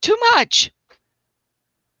 Too much.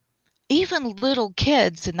 Even little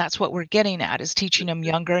kids, and that's what we're getting at, is teaching them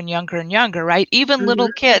younger and younger and younger, right? Even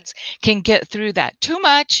little kids can get through that. Too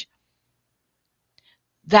much.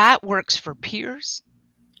 That works for peers,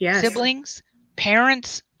 siblings,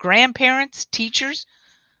 parents, grandparents, teachers,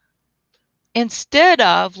 instead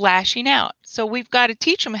of lashing out. So we've got to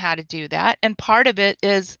teach them how to do that. And part of it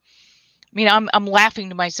is, I mean, I'm laughing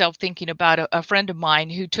to myself thinking about a friend of mine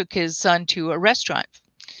who took his son to a restaurant,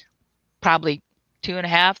 probably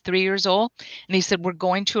 2.5, 3 years old. And he said, we're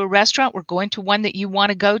going to a restaurant. We're going to one that you want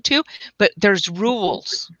to go to, but there's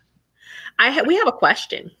rules. We have a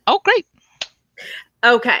question. Oh, great.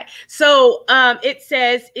 Okay. So it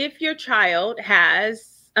says, if you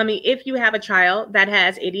have a child that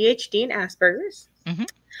has ADHD and Asperger's,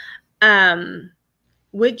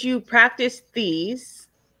 would you practice these,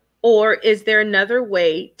 or is there another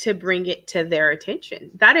way to bring it to their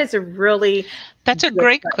attention? That's a great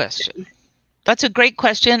question. That's a great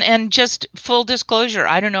question. And just full disclosure,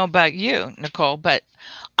 I don't know about you, Nicole, but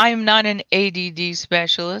I'm not an ADD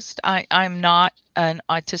specialist. I'm not an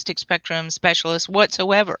autistic spectrum specialist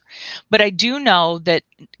whatsoever. But I do know that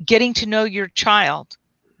getting to know your child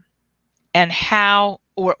and how,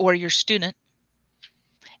 or your student,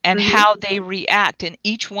 and how they react, and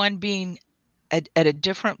each one being at a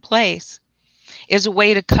different place, is a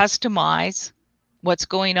way to customize what's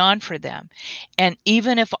going on for them. And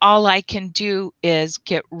even if all I can do is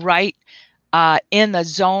get right in the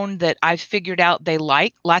zone that I've figured out they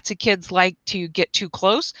like. Lots of kids like to get too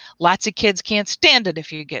close. Lots of kids can't stand it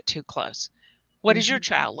if you get too close. What is your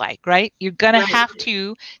child like, right? You're going to have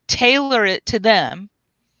to tailor it to them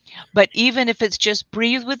But even if it's just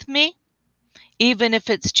breathe with me, even if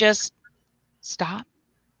it's just stop,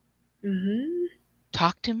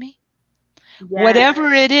 talk to me,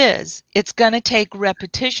 whatever it is, it's going to take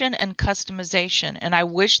repetition and customization. And I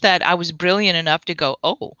wish that I was brilliant enough to go,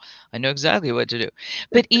 oh, I know exactly what to do.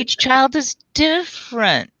 But each child is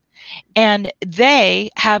different. And they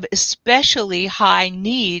have especially high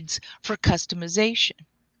needs for customization.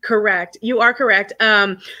 Correct. You are correct.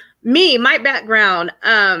 My background,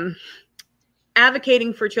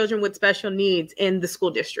 advocating for children with special needs in the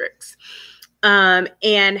school districts.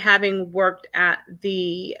 And having worked at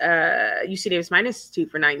the UC Davis Mine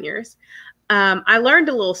Institute for 9 years, I learned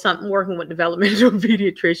a little something working with developmental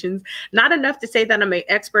pediatricians. Not enough to say that I'm an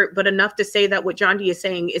expert, but enough to say that what John D is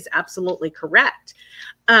saying is absolutely correct.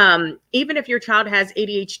 Even if your child has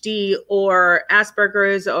ADHD or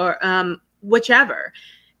Asperger's or whichever,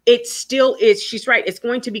 it still is, she's right, it's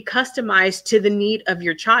going to be customized to the need of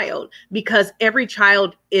your child because every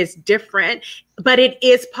child is different. But it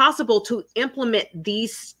is possible to implement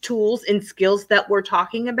these tools and skills that we're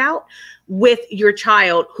talking about with your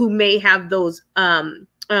child who may have those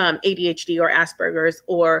ADHD or Asperger's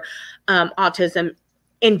or autism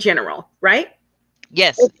in general, right?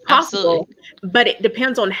 Yes, it's possible, absolutely. but it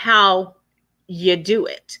depends on how you do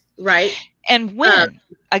it, right? And when,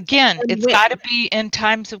 again, it's when. got to be in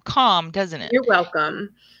times of calm, doesn't it? You're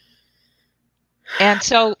welcome. And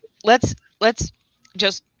so let's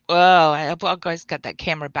just, oh, I've always got that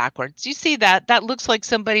camera backwards. You see that? That looks like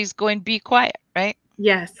somebody's going, be quiet, right?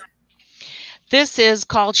 Yes. This is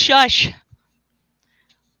called shush.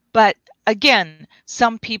 But again,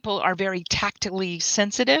 some people are very tactily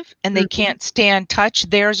sensitive and they can't stand touch,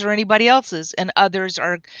 theirs or anybody else's, and others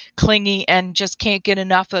are clingy and just can't get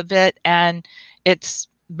enough of it. And it's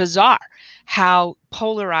bizarre how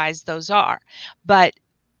polarized those are. But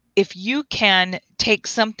if you can take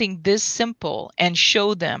something this simple and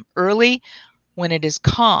show them early when it is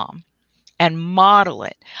calm and model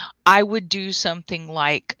it, I would do something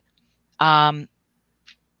like,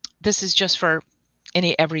 this is just for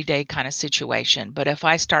any everyday kind of situation. But if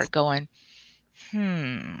I start going,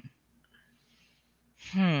 give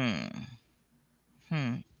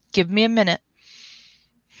me a minute.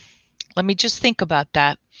 Let me just think about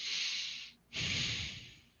that.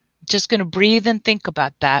 Just going to breathe and think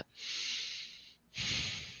about that.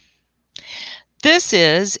 This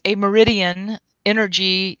is a meridian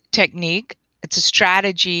energy technique. It's a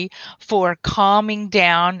strategy for calming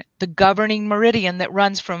down the governing meridian that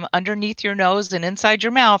runs from underneath your nose and inside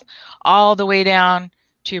your mouth all the way down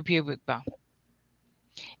to your pubic bone.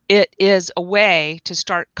 It is a way to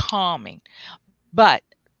start calming, but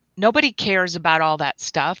nobody cares about all that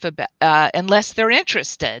stuff unless they're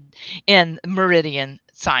interested in meridian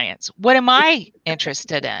science. What am I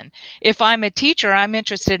interested in? If I'm a teacher, I'm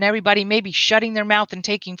interested in everybody maybe shutting their mouth and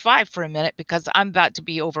taking 5 for a minute because I'm about to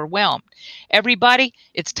be overwhelmed. Everybody,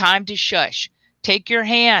 it's time to shush. Take your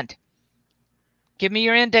hand. Give me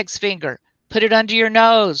your index finger. Put it under your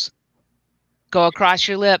nose. Go across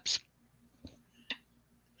your lips.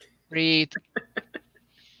 Breathe.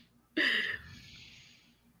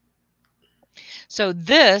 So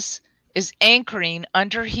this is anchoring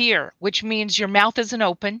under here, which means your mouth isn't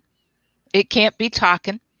open. It can't be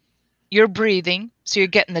talking. You're breathing. So you're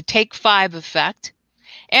getting the take 5 effect.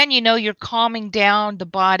 And you're calming down the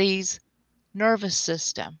body's nervous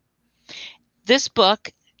system. This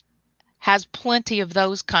book has plenty of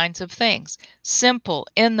those kinds of things. Simple,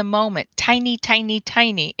 in the moment, tiny, tiny,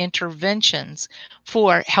 tiny interventions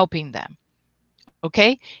for helping them.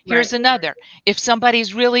 Okay, here's another. If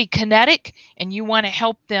somebody's really kinetic and you want to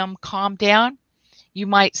help them calm down, you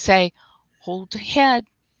might say, hold the head.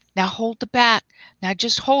 Now hold the back. Now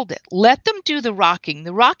just hold it. Let them do the rocking.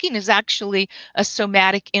 The rocking is actually a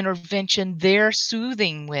somatic intervention they're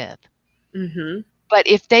soothing with. But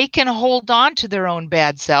if they can hold on to their own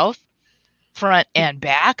bad self, front and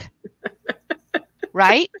back,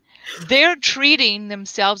 right? They're treating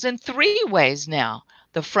themselves in 3 ways now.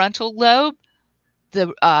 The frontal lobe,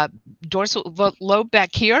 the dorsal lobe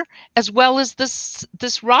back here, as well as this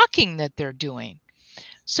rocking that they're doing.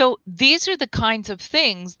 So these are the kinds of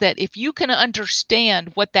things that if you can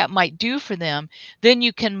understand what that might do for them, then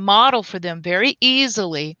you can model for them very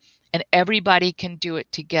easily, and everybody can do it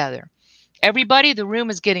together. Everybody, the room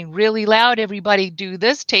is getting really loud. Everybody do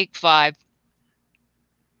this. Take 5.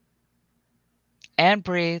 And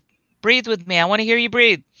breathe. Breathe with me. I want to hear you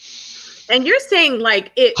breathe. And you're saying let's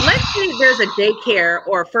say there's a daycare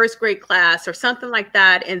or a first grade class or something like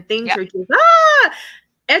that, and things are just,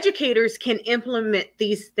 educators can implement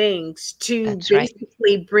these things to That's right.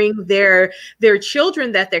 basically bring their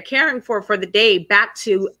children that they're caring for the day back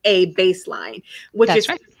to a baseline, which That's is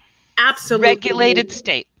right. absolutely Regulated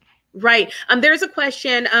state. right. There's a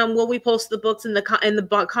question. Will we post the books in the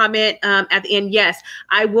comment at the end? Yes,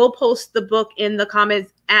 I will post the book in the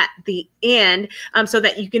comments at the end, so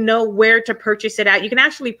that you can know where to purchase it at. You can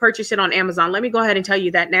actually purchase it on Amazon. Let me go ahead and tell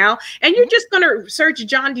you that now. And you're just going to search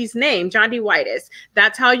John D's name, John D. Whitus.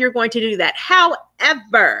 That's how you're going to do that.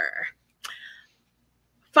 However,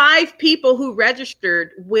 5 people who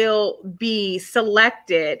registered will be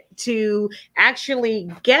selected to actually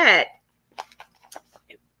get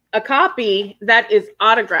a copy that is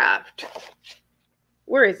autographed.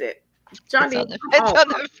 Where is it? Johnny, It's on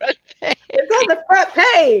the front page. It's on the front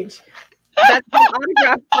page. That's been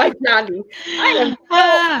autographed by Johnny.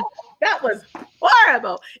 That was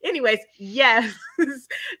horrible. Anyways, yes.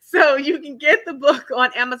 So you can get the book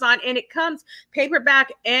on Amazon, and it comes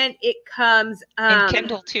paperback, and it comes in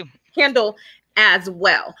Kindle too. Kindle as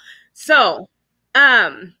well. So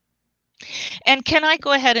and can I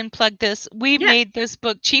go ahead and plug this? We made this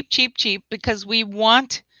book cheap because we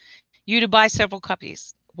want you to buy several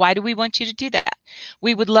copies. Why do we want you to do that?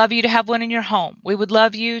 We would love you to have one in your home. We would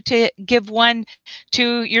love you to give one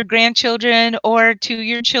to your grandchildren or to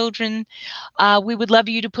your children. We would love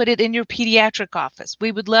you to put it in your pediatric office.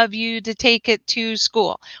 We would love you to take it to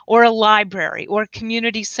school or a library or a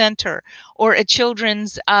community center or a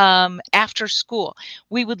children's after school.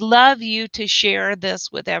 We would love you to share this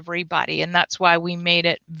with everybody, and that's why we made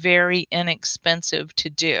it very inexpensive to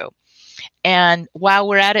do. And while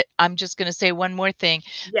we're at it, I'm just going to say one more thing.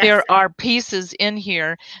 Yes. There are pieces in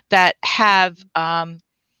here that have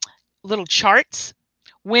little charts,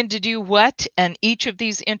 when to do what, and each of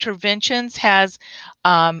these interventions has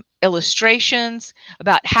illustrations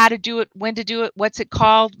about how to do it, when to do it, what's it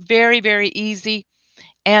called. Very, very easy.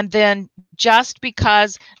 And then just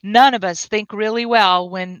because none of us think really well,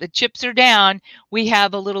 when the chips are down, we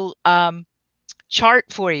have a little chart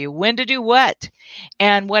for you, when to do what.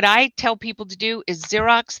 And what I tell people to do is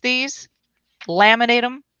Xerox these, laminate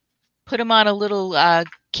them, put them on a little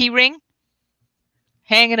key ring,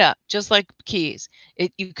 hang it up just like keys.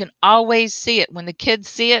 You can always see it. When the kids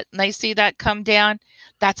see it and they see that come down,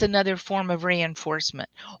 that's another form of reinforcement.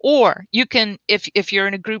 Or you can, if you're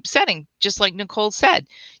in a group setting, just like Nicole said,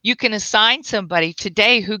 you can assign somebody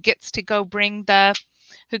today who gets to go bring the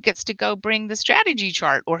strategy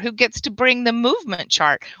chart, or who gets to bring the movement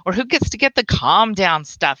chart, or who gets to get the calm down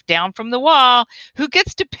stuff down from the wall, who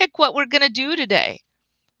gets to pick what we're going to do today,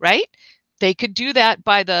 right? They could do that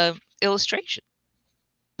by the illustration,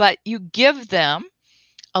 but you give them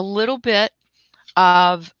a little bit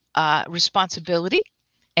of responsibility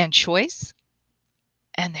and choice,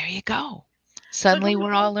 and there you go. Suddenly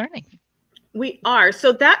we're all learning. We are.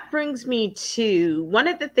 So that brings me to one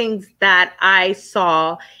of the things that I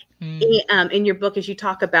saw in your book is you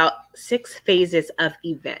talk about 6 phases of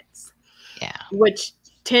events, which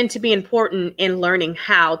tend to be important in learning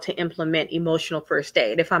how to implement emotional first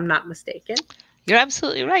aid, if I'm not mistaken. You're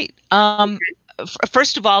absolutely right.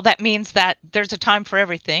 First of all, that means that there's a time for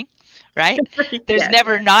everything, right? There's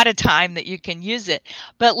never not a time that you can use it.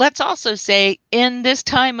 But let's also say, in this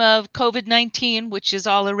time of COVID-19, which is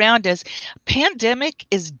all around us, pandemic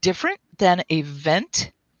is different than an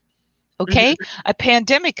event. Okay. A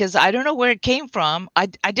pandemic is, I don't know where it came from. I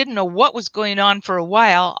didn't know what was going on for a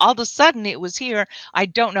while. All of a sudden it was here. I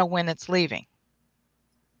don't know when it's leaving.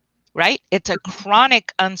 Right? It's a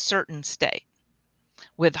chronic uncertain state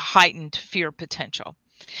with heightened fear potential.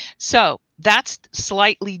 So that's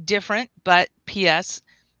slightly different, but P.S.,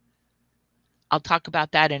 I'll talk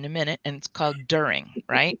about that in a minute, and it's called during,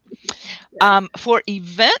 right? For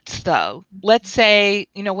events, though, let's say,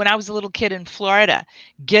 when I was a little kid in Florida,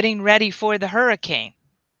 getting ready for the hurricane,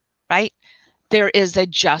 right? There is a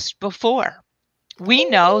just before. We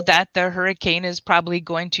know that the hurricane is probably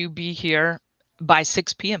going to be here by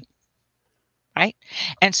 6 p.m., right?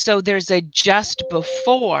 And so there's a just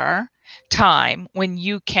before time when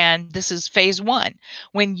you can, this is phase 1,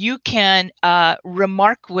 when you can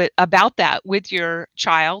remark about that with your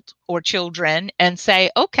child or children and say,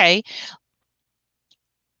 okay,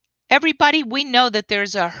 everybody, we know that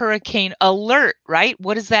there's a hurricane alert, right?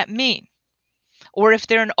 What does that mean? Or if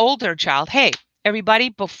they're an older child, hey, everybody,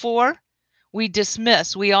 before we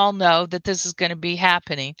dismiss, we all know that this is going to be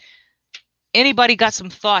happening. Anybody got some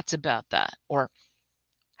thoughts about that? Or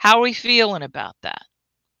how are we feeling about that?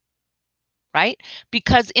 right?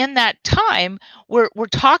 Because in that time, we're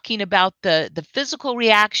talking about the physical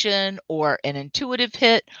reaction or an intuitive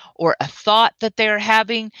hit or a thought that they're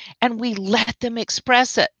having, and we let them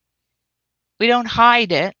express it. We don't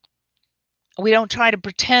hide it. We don't try to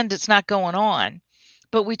pretend it's not going on,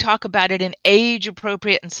 but we talk about it in age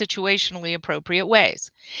appropriate and situationally appropriate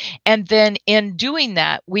ways. And then in doing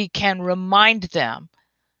that, we can remind them,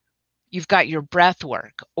 you've got your breath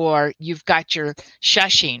work, or you've got your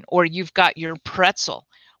shushing, or you've got your pretzel,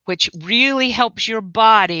 which really helps your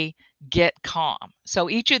body get calm. So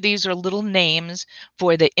each of these are little names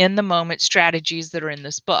for the in the moment strategies that are in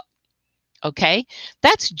this book. Okay,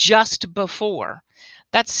 that's just before.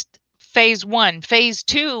 That's phase one. Phase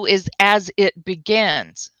two is as it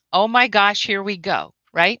begins. Oh my gosh, here we go,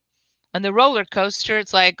 right? On the roller coaster,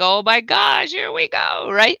 it's like, oh my gosh, here we go,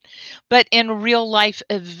 right? But in a real life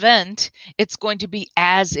event, it's going to be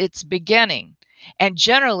as it's beginning. And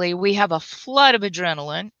generally, we have a flood of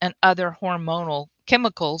adrenaline and other hormonal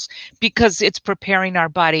chemicals because it's preparing our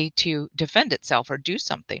body to defend itself or do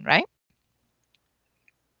something, right?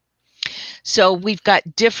 So we've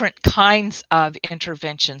got different kinds of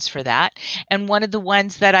interventions for that. And one of the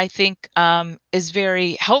ones that I think is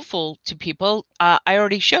very helpful to people, I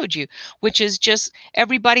already showed you, which is just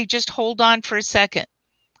everybody just hold on for a second.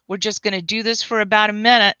 We're just going to do this for about a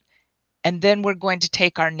minute, and then we're going to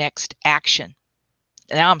take our next action.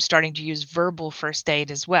 Now I'm starting to use verbal first aid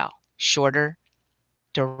as well. Shorter,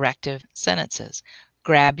 directive sentences.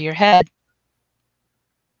 Grab your head.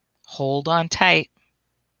 Hold on tight.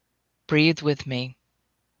 Breathe with me.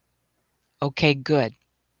 Okay, good.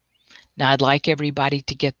 Now I'd like everybody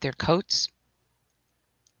to get their coats,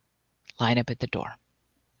 line up at the door.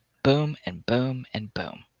 Boom and boom and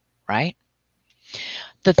boom, right?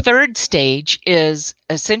 The third stage is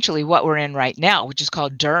essentially what we're in right now, which is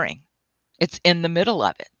called during. It's in the middle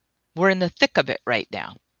of it. We're in the thick of it right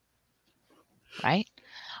now, right?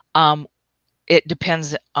 It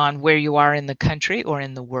depends on where you are in the country or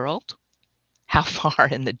in the world, how far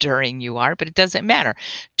in the during you are, but it doesn't matter.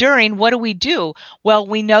 During, what do? Well,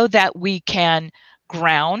 we know that we can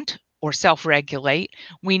ground or self-regulate.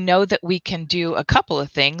 We know that we can do a couple of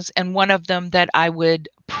things, and one of them that I would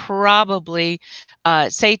probably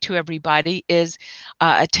say to everybody is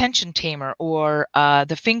a tension tamer or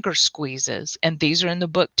the finger squeezes, and these are in the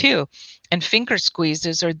book too. And finger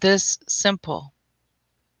squeezes are this simple.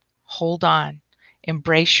 Hold on,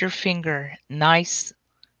 embrace your finger, nice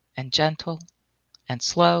and gentle and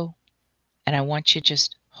slow. And I want you to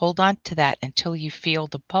just hold on to that until you feel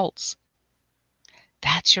the pulse.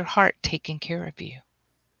 That's your heart taking care of you.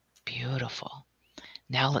 Beautiful.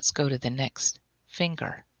 Now let's go to the next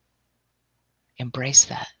finger. Embrace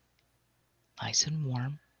that. Nice and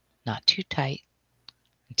warm, not too tight,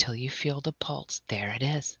 until you feel the pulse. There it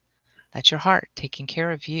is. That's your heart taking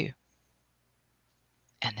care of you.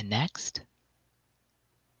 And the next,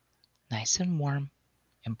 nice and warm.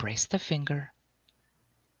 Embrace the finger.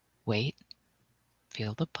 Wait.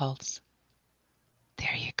 Feel the pulse.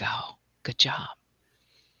 There you go. Good job.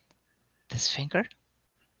 This finger.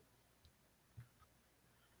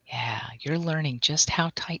 Yeah, you're learning just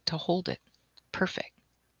how tight to hold it. Perfect.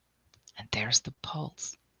 And there's the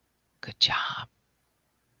pulse. Good job.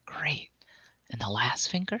 Great. And the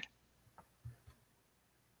last finger.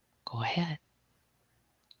 Go ahead.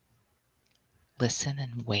 Listen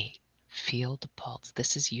and wait. Feel the pulse.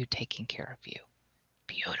 This is you taking care of you.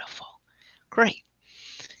 Beautiful. Great.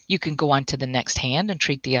 You can go on to the next hand and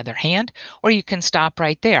treat the other hand, or you can stop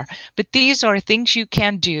right there. But these are things you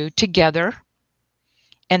can do together.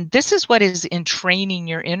 And this is what is in training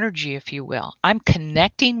your energy, if you will. I'm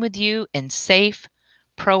connecting with you in safe,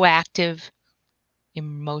 proactive,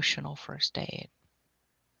 emotional first aid.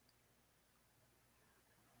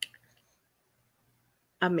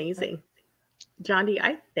 Amazing. John D.,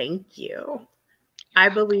 I thank you. I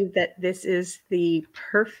believe that this is the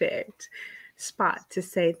perfect spot to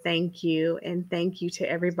say thank you, and thank you to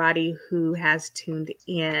everybody who has tuned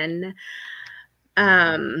in.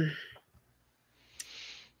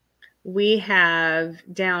 We have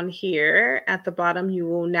down here at the bottom, you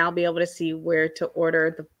will now be able to see where to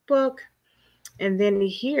order the book. And then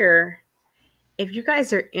here, if you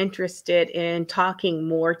guys are interested in talking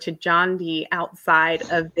more to John D. outside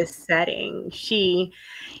of this setting, she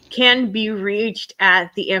can be reached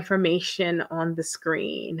at the information on the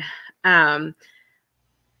screen. I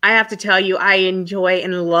have to tell you, I enjoy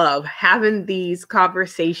and love having these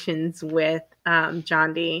conversations with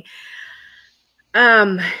John D.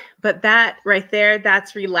 But that right there,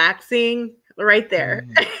 that's relaxing right there.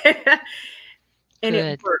 And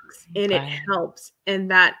it Good. works and it Okay. helps.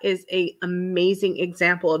 And that is a amazing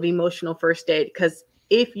example of emotional first aid. Because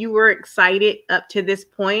if you were excited up to this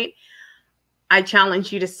point, I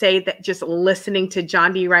challenge you to say that just listening to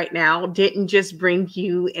John D right now didn't just bring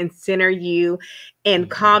you and center you and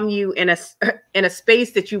calm you in a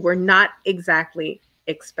space that you were not exactly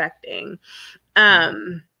expecting.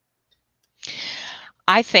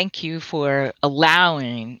 I thank you for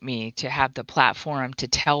allowing me to have the platform to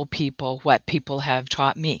tell people what people have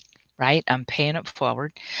taught me, right? I'm paying it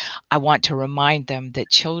forward. I want to remind them that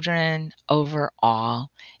children overall,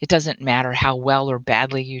 it doesn't matter how well or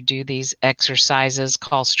badly you do these exercises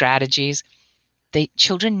called strategies,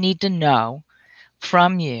 children need to know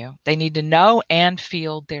from you. They need to know and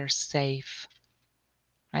feel they're safe,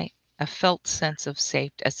 right? A felt sense of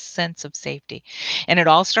safety, a sense of safety. And it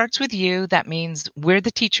all starts with you. That means we're the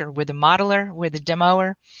teacher, we're the modeler, we're the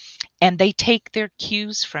demoer, and they take their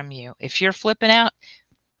cues from you. If you're flipping out,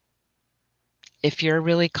 if you're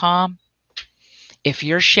really calm, if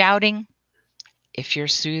you're shouting, if you're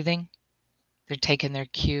soothing, they're taking their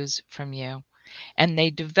cues from you. And they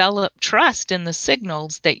develop trust in the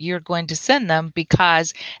signals that you're going to send them,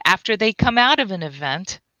 because after they come out of an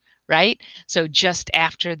event, right? So just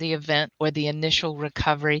after the event or the initial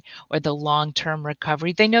recovery or the long-term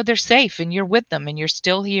recovery, they know they're safe and you're with them and you're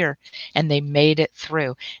still here and they made it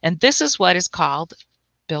through. And this is what is called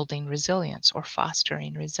building resilience or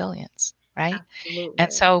fostering resilience, right? And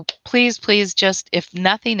Absolutely. so please, please, just if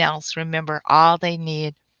nothing else, remember all they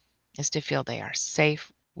need is to feel they are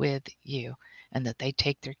safe with you and that they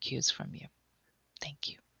take their cues from you. Thank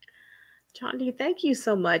you. John D, thank you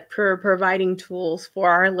so much for providing tools for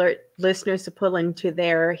our listeners to put into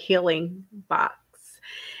their healing box.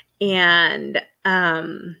 And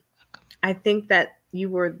I think that you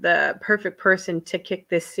were the perfect person to kick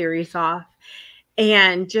this series off.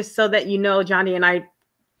 And just so that you know, Johnny and I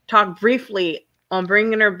talked briefly on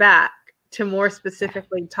bringing her back to more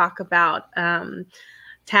specifically talk about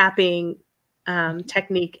tapping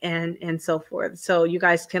technique and so forth. So you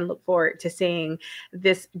guys can look forward to seeing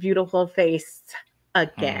this beautiful face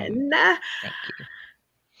again. Thank you.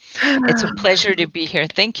 It's a pleasure to be here.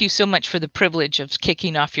 Thank you so much for the privilege of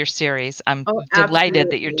kicking off your series. I'm delighted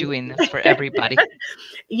that you're doing this for everybody.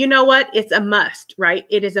 You know what? It's a must, right?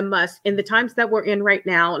 It is a must. In the times that we're in right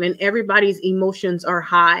now, and everybody's emotions are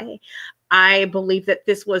high, I believe that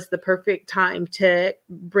this was the perfect time to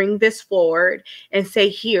bring this forward and say,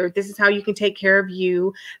 here, this is how you can take care of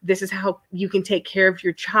you. This is how you can take care of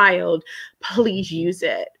your child. Please use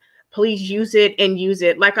it. Please use it and use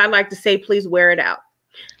it. Like I like to say, please wear it out.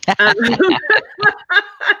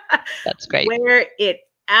 That's great. Wear it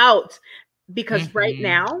out. Because right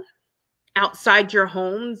now, outside your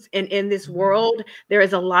homes and in this world, there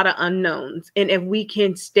is a lot of unknowns. And if we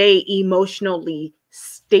can stay emotionally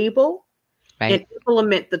stable, right, and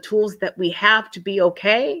implement the tools that we have to be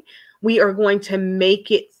okay, we are going to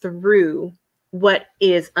make it through what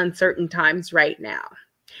is uncertain times right now.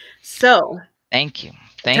 So thank you.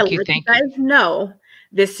 Thank you. Thank you guys know,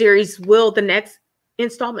 this series the next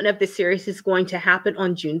installment of this series is going to happen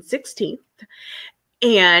on June 16th.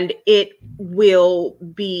 And it will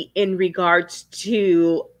be in regards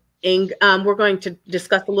to we're going to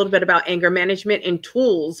discuss a little bit about anger management and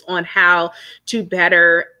tools on how to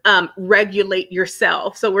better regulate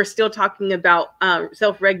yourself. So we're still talking about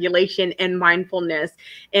self-regulation and mindfulness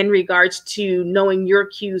in regards to knowing your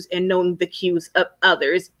cues and knowing the cues of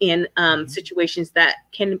others in situations that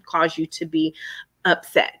can cause you to be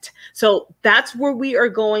upset. So that's where we are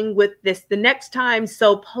going with this the next time.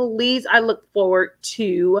 So please, I look forward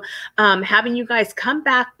to having you guys come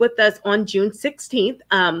back with us on June 16th.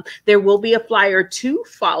 There will be a flyer to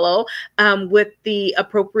follow with the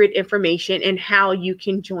appropriate information and how you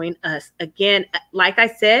can join us. Again, like I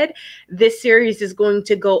said, this series is going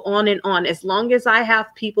to go on and on as long as I have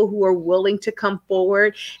people who are willing to come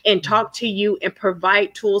forward and talk to you and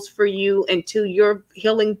provide tools for you until your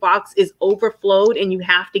healing box is overflowed and you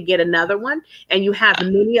have to get another one, and you have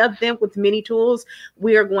many of them with many tools.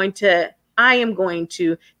 I am going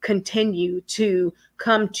to continue to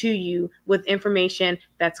come to you with information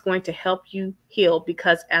that's going to help you heal,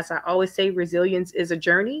 because as I always say, resilience is a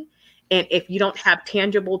journey. And if you don't have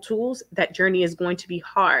tangible tools, that journey is going to be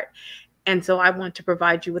hard. And so I want to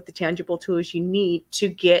provide you with the tangible tools you need to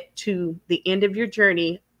get to the end of your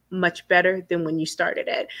journey much better than when you started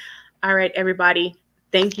it. All right, everybody.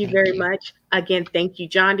 Thank you very much. Again, thank you,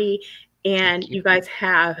 John D. And you guys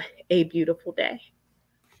have a beautiful day.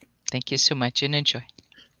 Thank you so much and enjoy.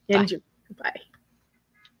 Enjoy. Bye.